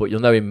stuff, but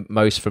you'll know him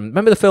most from,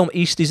 remember the film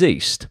East is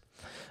East?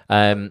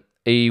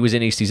 He was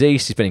in East is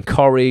East, he's been in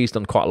Corrie, he's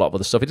done quite a lot of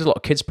other stuff. He does a lot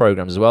of kids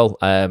programs as well,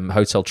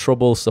 Hotel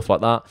Trouble, stuff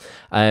like that.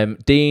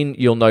 Dean,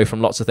 you'll know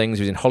from lots of things.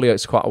 He was in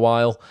Hollyoaks quite a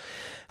while.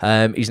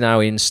 He's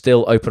now in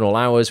Still Open All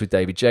Hours with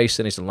David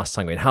Jason. He's done Last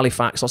Tango in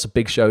Halifax, lots of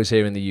big shows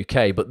here in the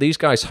UK. But these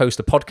guys host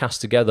a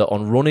podcast together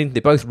on running. They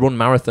both run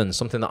marathons,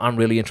 something that I'm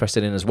really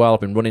interested in as well.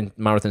 I've been running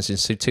marathons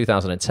since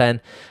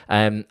 2010.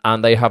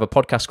 And they have a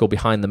podcast called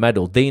Behind the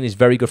Medal. Dean is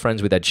very good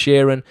friends with Ed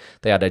Sheeran.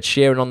 They had Ed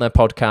Sheeran on their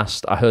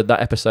podcast. I heard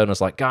that episode and I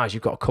was like, guys,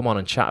 you've got to come on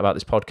and chat about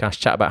this podcast,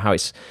 chat about how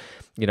it's,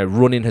 you know,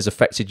 running has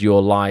affected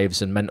your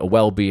lives and mental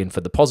well-being for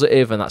the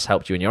positive, and that's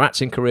helped you in your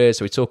acting career.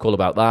 So we talk all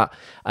about that.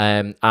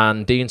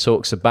 And Dean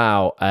talks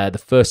about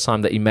the first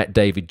time that he met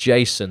David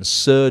Jason,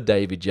 Sir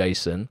David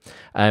Jason,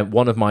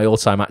 one of my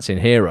all-time acting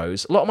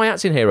heroes. A lot of my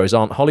acting heroes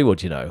aren't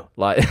Hollywood, you know.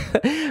 Like,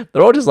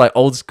 they're all just like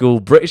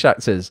old-school British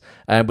actors.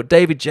 But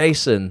David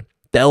Jason,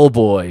 Del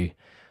Boy,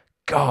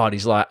 God,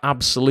 he's like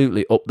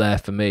absolutely up there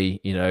for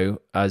me, you know,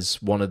 as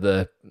one of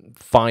the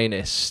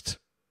finest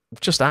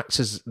just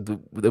actors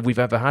that we've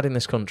ever had in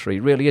this country.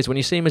 It really is. When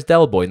you see him as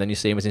Del Boy and then you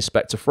see him as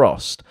Inspector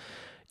Frost,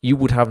 you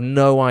would have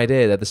no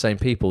idea they're the same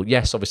people.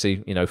 Yes,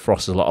 obviously, you know,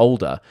 Frost is a lot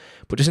older,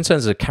 but just in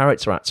terms of a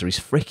character actor, he's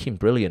freaking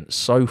brilliant.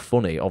 So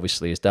funny,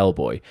 obviously, as Del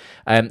Boy.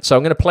 So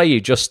I'm going to play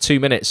you just 2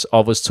 minutes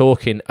of us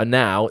talking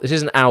now. This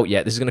isn't out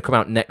yet. This is going to come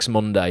out next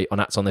Monday on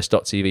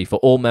actonthis.tv. For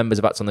all members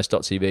of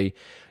actonthis.tv,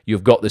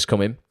 you've got this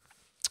coming.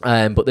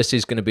 But this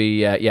is going to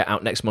be,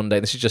 out next Monday.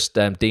 This is just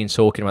Dean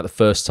talking about the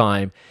first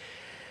time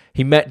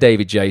he met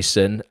David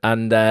Jason,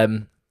 and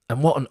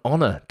what an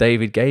honour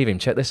David gave him.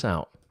 Check this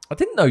out. I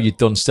didn't know you'd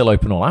done Still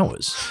Open All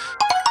Hours.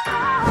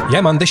 Yeah,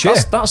 man, this year.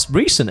 That's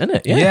recent, isn't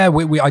it? Yeah,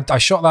 I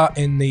shot that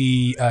in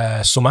the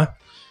summer.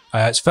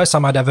 It's the first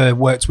time I'd ever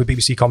worked with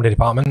BBC Comedy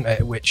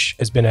Department, which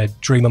has been a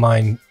dream of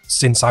mine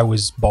since I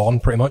was born,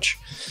 pretty much.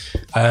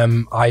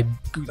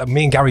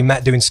 Me and Gary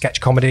met doing sketch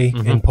comedy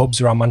in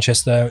pubs around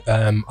Manchester.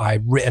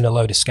 I've written a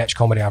load of sketch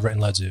comedy. I've written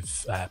loads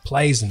of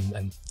plays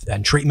and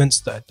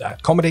treatments that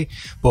comedy.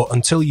 But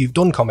until you've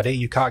done comedy,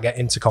 you can't get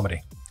into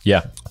comedy.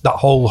 Yeah. That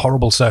whole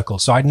horrible circle.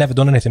 So I'd never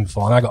done anything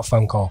before. And I got a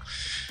phone call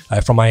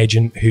from my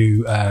agent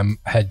who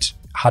had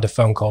a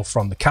phone call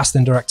from the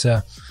casting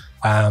director.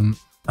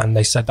 And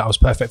they said that I was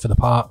perfect for the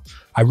part.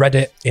 I read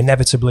it.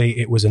 Inevitably,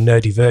 it was a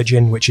nerdy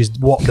virgin, which is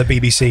what the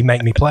BBC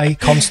make me play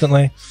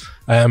constantly.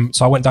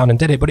 So I went down and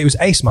did it, but it was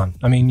ace, man.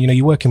 I mean, you know,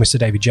 you're working with Sir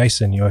David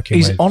Jason.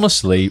 He's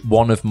honestly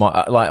one of my,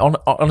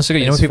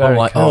 honestly, you know, people are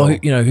like, cool. oh,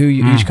 you know,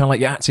 who's kind of like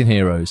your acting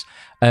heroes.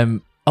 A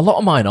lot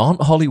of mine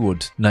aren't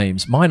Hollywood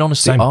names. Mine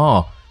honestly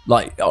are.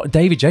 Like,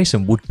 David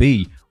Jason would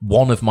be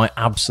one of my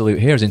absolute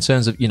heroes in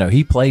terms of, you know,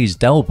 he plays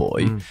Del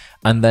Boy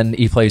and then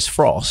he plays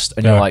Frost,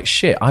 and you're like,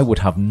 shit, I would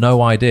have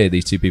no idea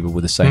these two people were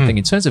the same thing.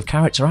 In terms of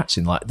character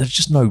acting, like, there's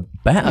just no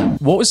better.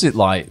 What was it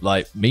like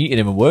meeting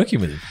him and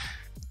working with him?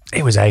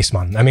 It was ace,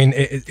 man. I mean,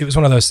 it was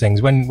one of those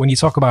things. When you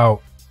talk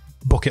about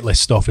bucket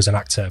list stuff as an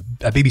actor,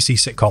 a BBC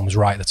sitcom was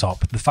right at the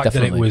top. The fact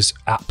that it was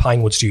at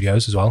Pinewood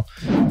Studios as well.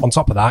 On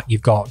top of that,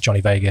 you've got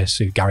Johnny Vegas,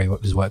 who Gary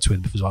has worked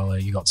with as well.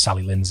 You've got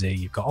Sally Lindsay.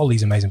 You've got all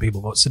these amazing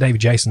people. But Sir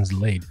David Jason's the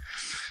lead.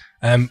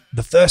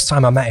 The first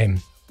time I met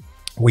him,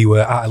 we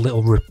were at a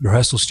little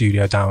rehearsal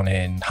studio down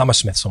in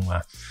Hammersmith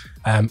somewhere.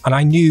 And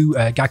I knew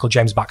a guy called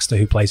James Baxter,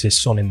 who plays his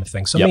son in the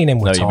thing. So me and him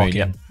were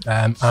talking.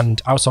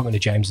 And I was talking to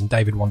James, and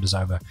David wanders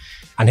over.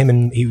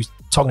 And he was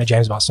talking to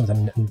James about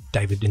something, and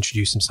David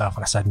introduced himself.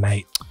 And I said,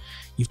 mate,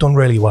 you've done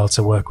really well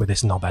to work with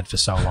this knobhead for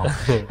so long.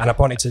 And I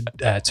pointed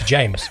to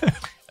James,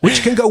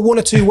 which can go one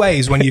or two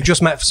ways when you've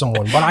just met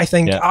someone. But I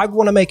think I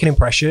want to make an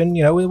impression.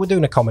 You know, we're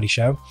doing a comedy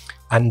show.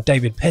 And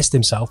David pissed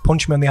himself,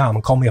 punched me in the arm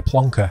and called me a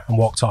plonker and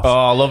walked off. Oh,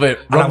 I love it.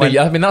 Rodney,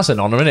 I mean, that's an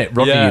honour, isn't it?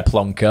 Rodney, you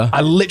plonker.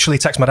 I literally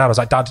texted my dad. I was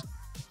like, Dad,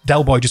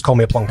 Del Boy just called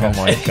me a plonker.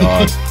 Oh, my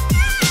God.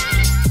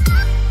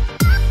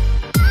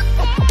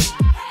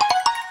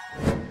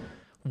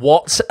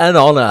 What an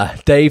honour.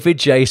 David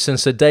Jason,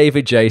 Sir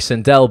David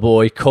Jason, Del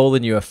Boy,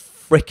 calling you a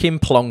freaking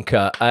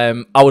plonker.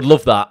 I would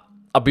love that.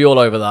 I'd be all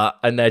over that.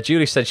 And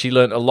Julie said she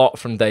learned a lot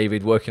from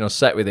David working on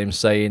set with him,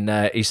 saying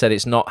he said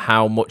it's not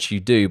how much you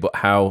do, but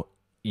how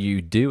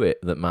you do it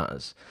that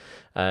matters.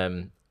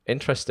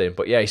 Interesting.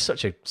 But yeah, he's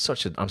such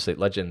an absolute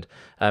legend.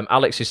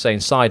 Alex is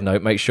saying, side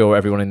note, make sure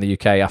everyone in the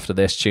UK after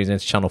this tunes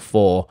into Channel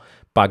 4.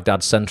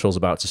 Baghdad Central's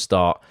about to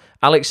start.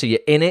 Alex, are you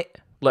in it?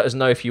 Let us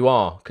know if you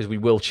are, because we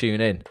will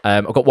tune in.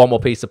 I've got one more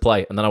piece to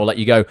play, and then I will let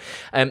you go.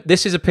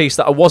 This is a piece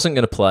that I wasn't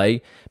going to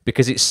play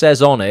because it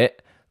says on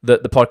it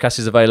that the podcast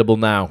is available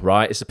now,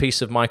 right? It's a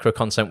piece of micro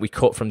content we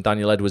cut from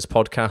Daniel Edwards'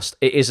 podcast.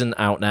 It isn't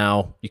out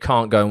now. You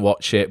can't go and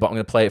watch it, but I'm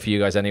going to play it for you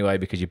guys anyway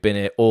because you've been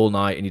here all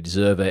night and you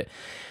deserve it.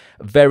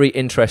 Very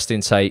interesting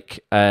take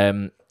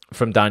from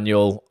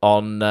Daniel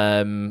on...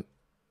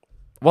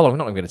 well, I'm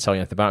not even going to tell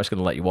you anything about it. I'm just going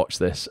to let you watch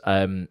this.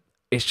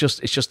 It's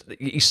just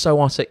he's so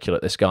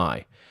articulate, this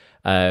guy.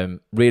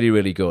 Really,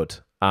 really good.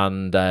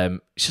 And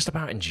it's just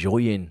about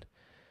enjoying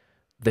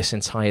this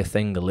entire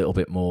thing a little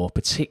bit more,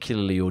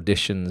 particularly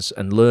auditions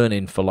and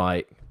learning for,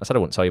 like, I said I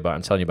wouldn't tell you about it,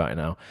 I'm telling you about it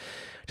now.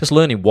 Just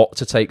learning what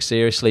to take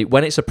seriously,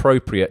 when it's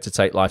appropriate to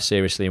take life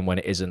seriously and when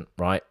it isn't,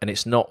 right? And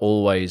it's not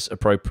always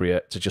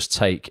appropriate to just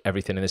take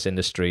everything in this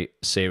industry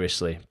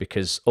seriously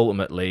because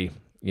ultimately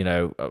You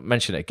know, I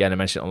mentioned it again, I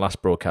mentioned it on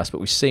last broadcast, but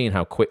we've seen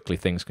how quickly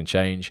things can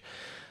change.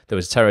 There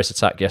was a terrorist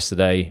attack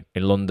yesterday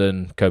in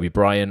London. Kobe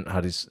Bryant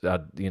had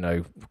you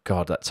know,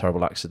 God, that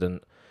terrible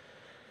accident.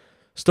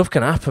 Stuff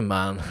can happen,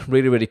 man,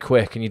 really, really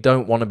quick, and you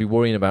don't want to be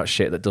worrying about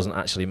shit that doesn't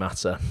actually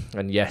matter.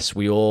 And yes,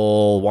 we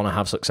all want to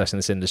have success in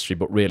this industry,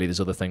 but really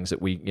there's other things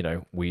that we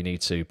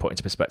need to put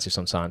into perspective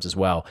sometimes as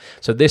well.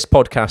 So this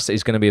podcast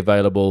is going to be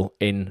available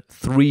in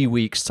 3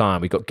 weeks' time.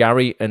 We've got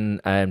Gary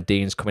and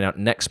Dean's coming out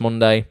next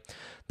Monday.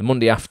 The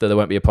Monday after, there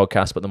won't be a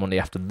podcast, but the Monday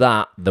after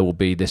that, there will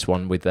be this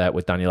one with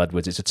Daniel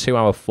Edwards. It's a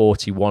 2-hour,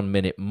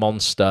 41-minute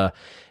monster.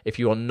 If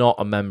you are not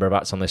a member of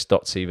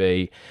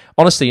actsonthis.tv,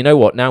 honestly, you know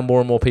what? Now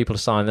more and more people are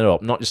signing up.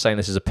 I'm not just saying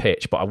this is a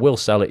pitch, but I will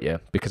sell it you,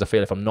 because I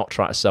feel if I'm not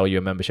trying to sell you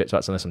a membership to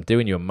Acts on This, I'm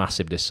doing you a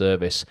massive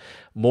disservice.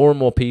 More and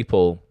more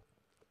people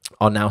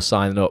are now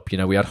signing up. You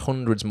know, we had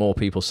hundreds more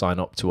people sign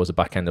up towards the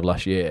back end of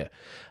last year.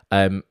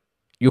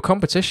 Your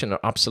competition are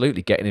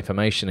absolutely getting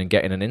information and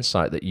getting an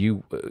insight that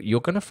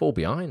you're going to fall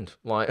behind.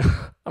 Like,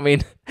 I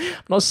mean, I'm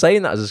not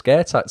saying that as a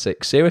scare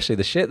tactic. Seriously,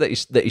 the shit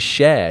that is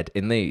shared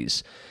in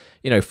these,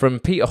 you know, from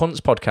Peter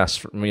Hunt's podcast,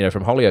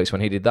 from Hollyoaks when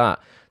he did that,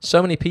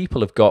 so many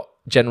people have got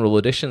general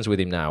auditions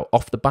with him now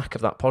off the back of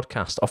that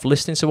podcast, off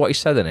listening to what he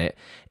said in it,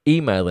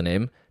 emailing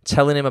him,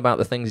 telling him about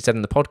the things he said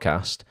in the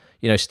podcast.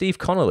 You know, Steve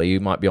Connolly, who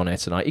might be on here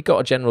tonight, he got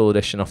a general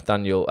audition off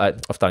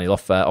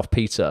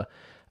Peter.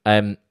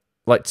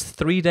 Like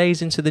 3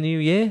 days into the new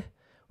year.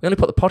 We only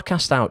put the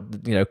podcast out,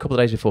 you know, a couple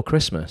of days before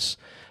Christmas.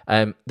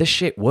 This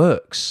shit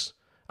works.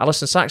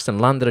 Alison Saxton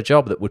landed a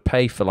job that would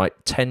pay for like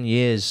 10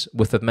 years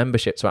worth of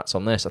membership to Acts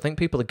on This. I think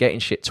people are getting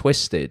shit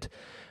twisted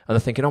and they're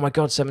thinking, oh my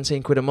God,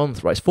 17 quid a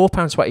month, right? It's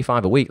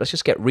 £4.25 a week. Let's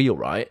just get real,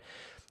 right?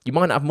 You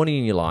might not have money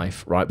in your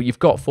life, right? But you've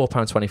got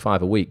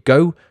 £4.25 a week.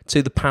 Go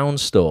to the pound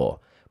store,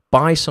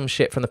 buy some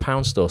shit from the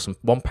pound store, some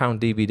 £1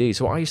 DVDs.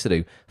 So what I used to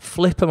do,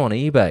 flip them on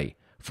eBay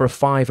for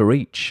 $5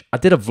 each. I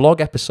did a vlog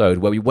episode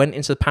where we went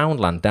into the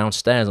Poundland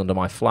downstairs under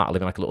my flat. I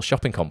live in like a little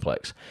shopping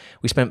complex.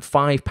 We spent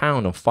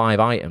 £5 on 5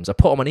 items. I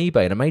put them on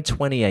eBay and I made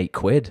 28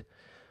 quid.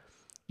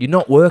 You're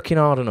not working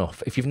hard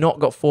enough. If you've not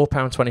got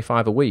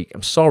 £4.25 a week,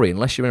 I'm sorry,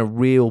 unless you're in a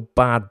real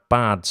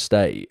bad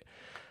state,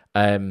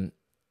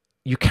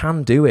 you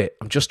can do it.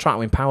 I'm just trying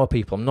to empower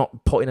people. I'm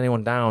not putting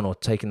anyone down or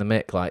taking the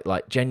mick.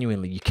 Like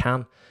genuinely, you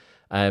can.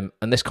 And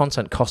this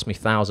content cost me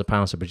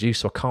 £1,000 to produce,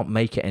 so I can't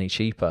make it any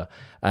cheaper.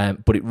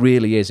 But it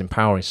really is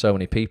empowering so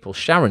many people.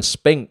 Sharon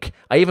Spink,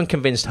 I even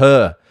convinced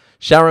her.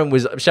 Sharon,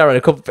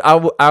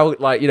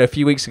 a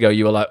few weeks ago,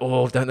 you were like,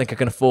 oh, don't think I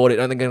can afford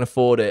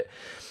it.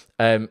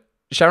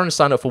 Sharon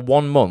signed up for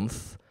 1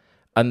 month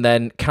and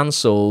then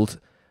cancelled,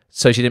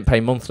 so she didn't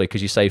pay monthly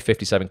because you save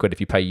 57 quid if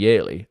you pay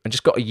yearly, and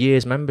just got a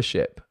year's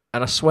membership.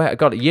 And I swear to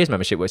God, a year's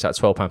membership works out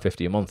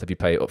 £12.50 a month if you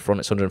pay it up front.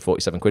 It's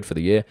 147 quid for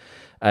the year.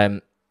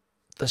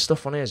 The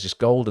stuff on here is just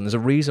gold, and there's a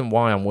reason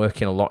why I'm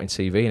working a lot in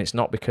TV, and it's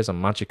not because I'm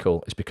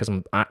magical. It's because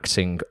I'm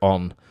acting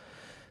on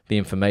the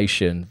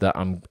information that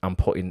I'm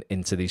putting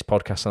into these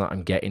podcasts and that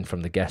I'm getting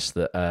from the guests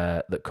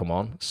that come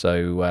on.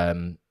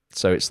 So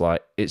it's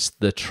like, it's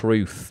the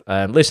truth.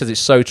 Liz says it's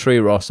so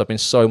true, Ross. I've been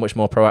so much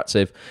more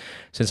proactive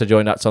since I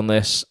joined Acts on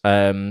This.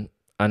 And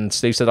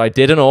Steve said I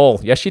did and all.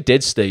 Yes, you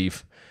did,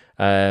 Steve.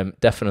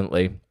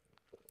 Definitely.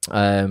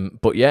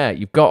 But yeah,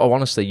 you've got to,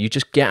 honestly, you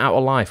just get out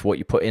of life what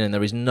you put in, and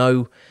there is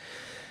no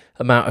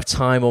amount of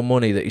time or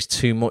money that is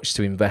too much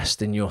to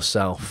invest in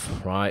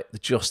yourself, right? There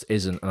just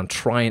isn't. And I'm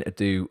trying to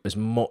do as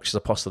much as I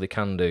possibly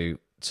can do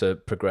to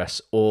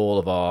progress all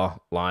of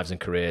our lives and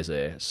careers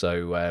here.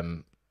 So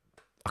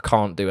I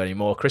can't do any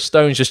more. Chris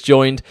Stone's just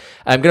joined.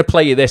 I'm going to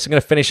play you this. I'm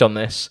going to finish on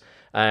this.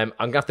 I'm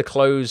going to have to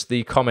close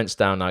the comments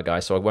down now,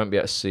 guys, so I won't be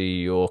able to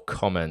see your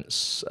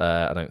comments,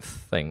 I don't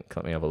think.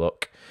 Let me have a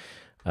look.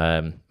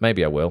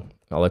 Maybe I will.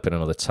 I'll open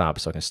another tab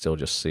so I can still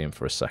just see him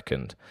for a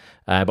second.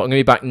 But I'm going to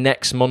be back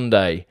next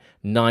Monday,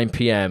 9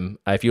 p.m.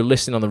 If you're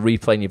listening on the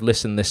replay and you've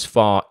listened this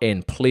far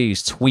in,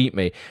 please tweet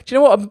me. Do you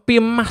know what would be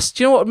do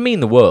you know what would mean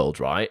the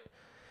world, right?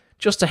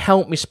 Just to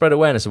help me spread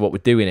awareness of what we're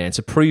doing here and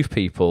to prove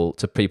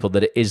to people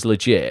that it is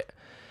legit.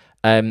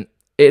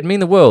 It'd mean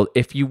the world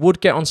if you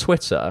would get on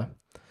Twitter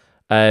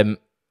and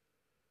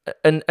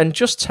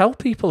just tell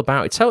people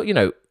about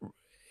it.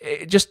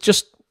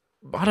 Just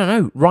I don't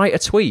know, write a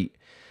tweet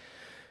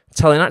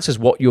telling actors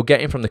what you're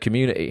getting from the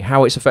community,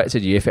 how it's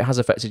affected you, if it has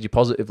affected you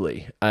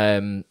positively.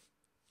 And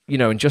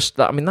just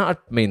that, I mean, that'd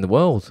mean the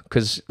world,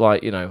 because,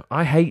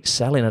 I hate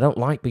selling. I don't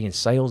like being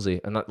salesy.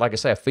 And like I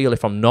say, I feel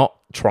if I'm not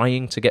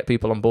trying to get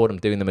people on board, I'm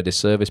doing them a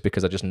disservice,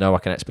 because I just know I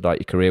can expedite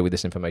your career with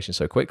this information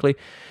so quickly.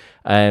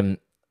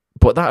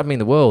 But that would mean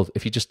the world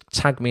if you just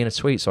tag me in a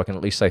tweet so I can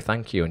at least say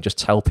thank you and just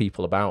tell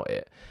people about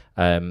it.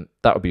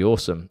 That would be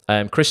awesome.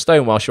 Chris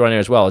Stone, whilst you're on here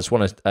as well, I just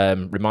want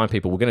to remind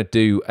people, we're going to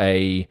do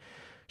a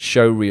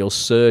showreel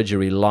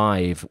surgery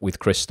live with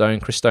Chris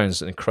Stone. Chris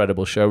Stone's an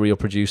incredible showreel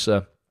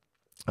producer.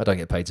 I don't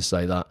get paid to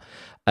say that.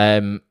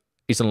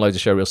 He's done loads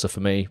of showreel stuff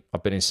for me.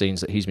 I've been in scenes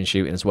that he's been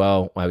shooting as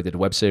well. We did a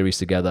web series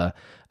together.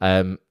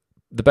 The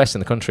best in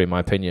the country, in my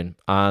opinion.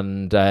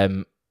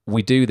 And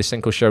we do this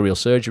thing called showreel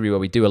surgery, where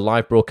we do a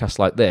live broadcast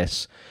like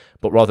this,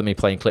 But rather than me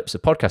playing clips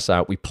of podcasts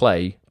out, we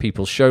play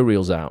people's show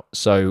reels out.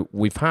 So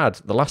we've had,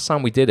 the last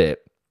time we did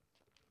it,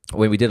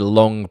 when we did a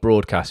long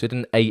broadcast, we did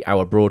an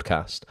 8-hour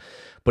broadcast,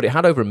 but it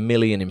had over 1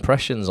 million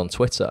impressions on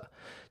Twitter.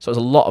 So there's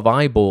a lot of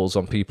eyeballs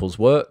on people's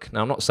work.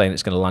 Now, I'm not saying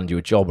it's going to land you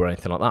a job or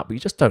anything like that, but you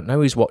just don't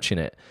know who's watching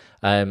it.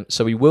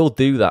 So we will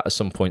do that at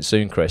some point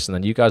soon, Chris, and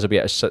then you guys will be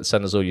able to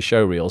send us all your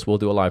show reels. We'll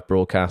do a live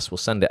broadcast. We'll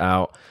send it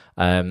out,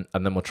 and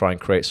then we'll try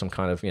and create some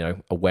kind of,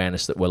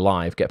 awareness that we're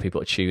live, get people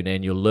to tune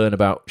in. You'll learn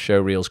about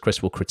show reels.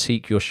 Chris will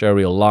critique your show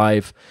reel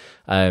live.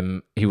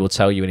 He will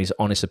tell you in his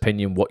honest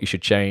opinion what you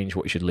should change,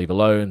 what you should leave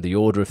alone, the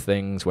order of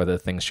things, whether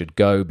things should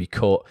go, be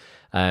cut,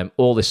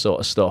 all this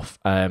sort of stuff.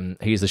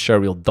 He's the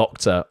showreel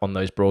doctor on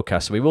those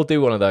broadcasts. So we will do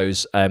one of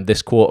those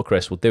this quarter,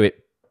 Chris. We'll do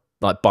it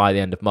like by the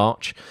end of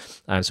March.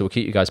 So we'll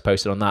keep you guys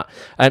posted on that.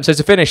 So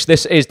to finish,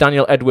 this is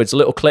Daniel Edwards, a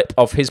little clip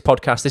of his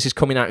podcast. This is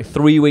coming out in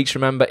 3 weeks,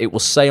 remember. It will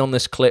say on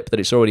this clip that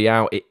it's already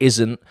out. It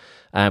isn't,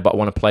 but I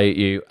want to play it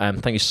you.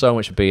 Thank you so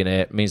much for being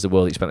here. It means the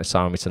world that you spent this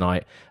time with me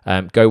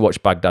tonight. Go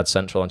watch Baghdad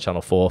Central on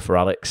Channel 4 for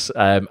Alex.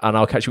 And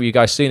I'll catch you with you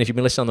guys soon. If you've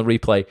been listening on the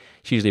replay,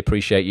 hugely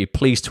appreciate you.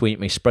 Please tweet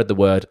me, spread the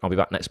word. I'll be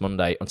back next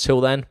Monday.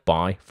 Until then,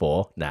 bye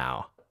for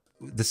now.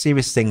 The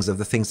serious things of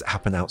the things that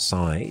happen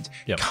outside,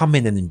 come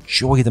in and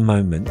enjoy the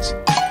moment.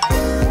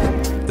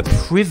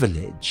 The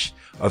privilege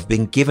of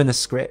being given a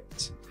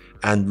script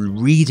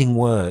and reading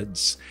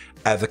words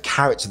of a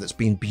character that's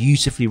been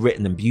beautifully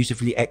written and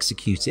beautifully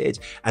executed,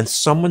 and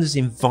someone has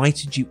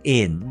invited you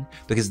in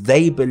because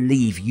they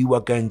believe you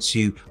are going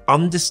to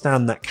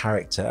understand that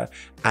character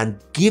and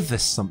give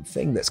us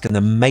something that's going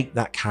to make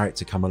that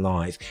character come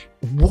alive.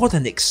 What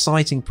an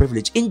exciting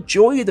privilege.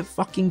 Enjoy the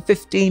fucking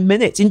 15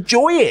 minutes.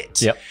 Enjoy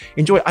it.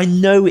 Enjoy it. I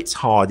know it's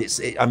hard.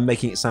 I'm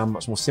making it sound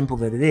much more simple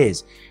than it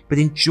is, but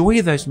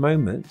enjoy those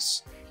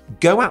moments.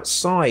 Go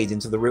outside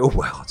into the real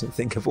world and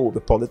think of all the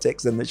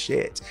politics and the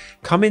shit.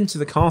 Come into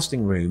the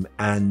casting room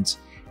and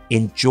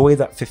enjoy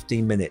that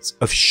 15 minutes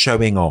of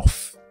showing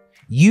off.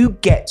 You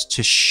get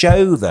to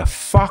show the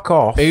fuck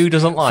off. Who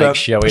doesn't like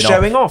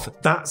showing off?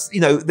 That's,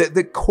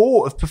 the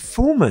core of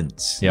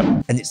performance.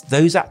 And it's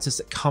those actors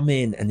that come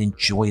in and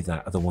enjoy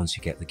that are the ones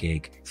who get the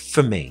gig,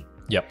 for me.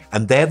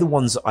 And they're the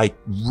ones that I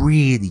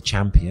really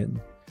champion,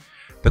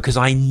 because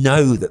I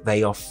know that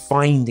they are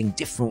finding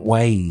different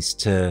ways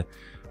to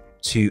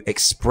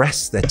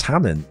express their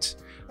talent.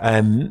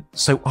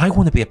 So I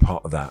want to be a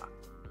part of that.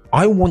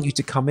 I want you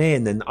to come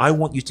in and I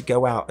want you to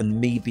go out and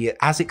me be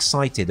as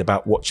excited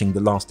about watching the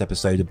last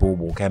episode of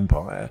Boardwalk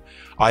Empire.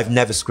 I've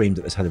never screamed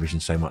at the television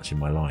so much in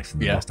my life than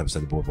the last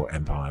episode of Boardwalk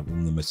Empire, one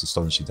of the most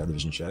astonishing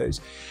television shows.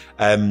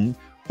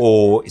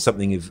 Or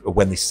something of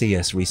When They See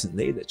Us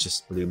recently that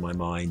just blew my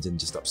mind and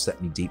just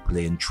upset me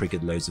deeply and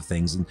triggered loads of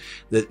things. And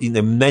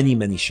many,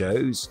 many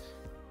shows.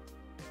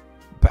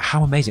 But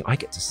how amazing. I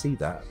get to see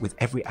that with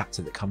every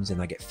actor that comes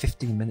in. I get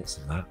 15 minutes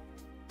of that.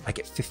 I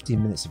get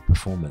 15 minutes of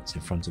performance in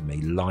front of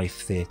me, live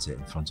theatre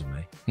in front of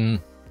me.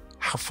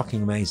 How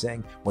fucking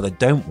amazing. What I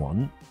don't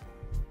want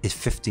is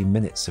 15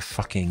 minutes of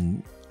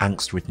fucking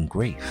angst-ridden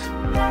grief.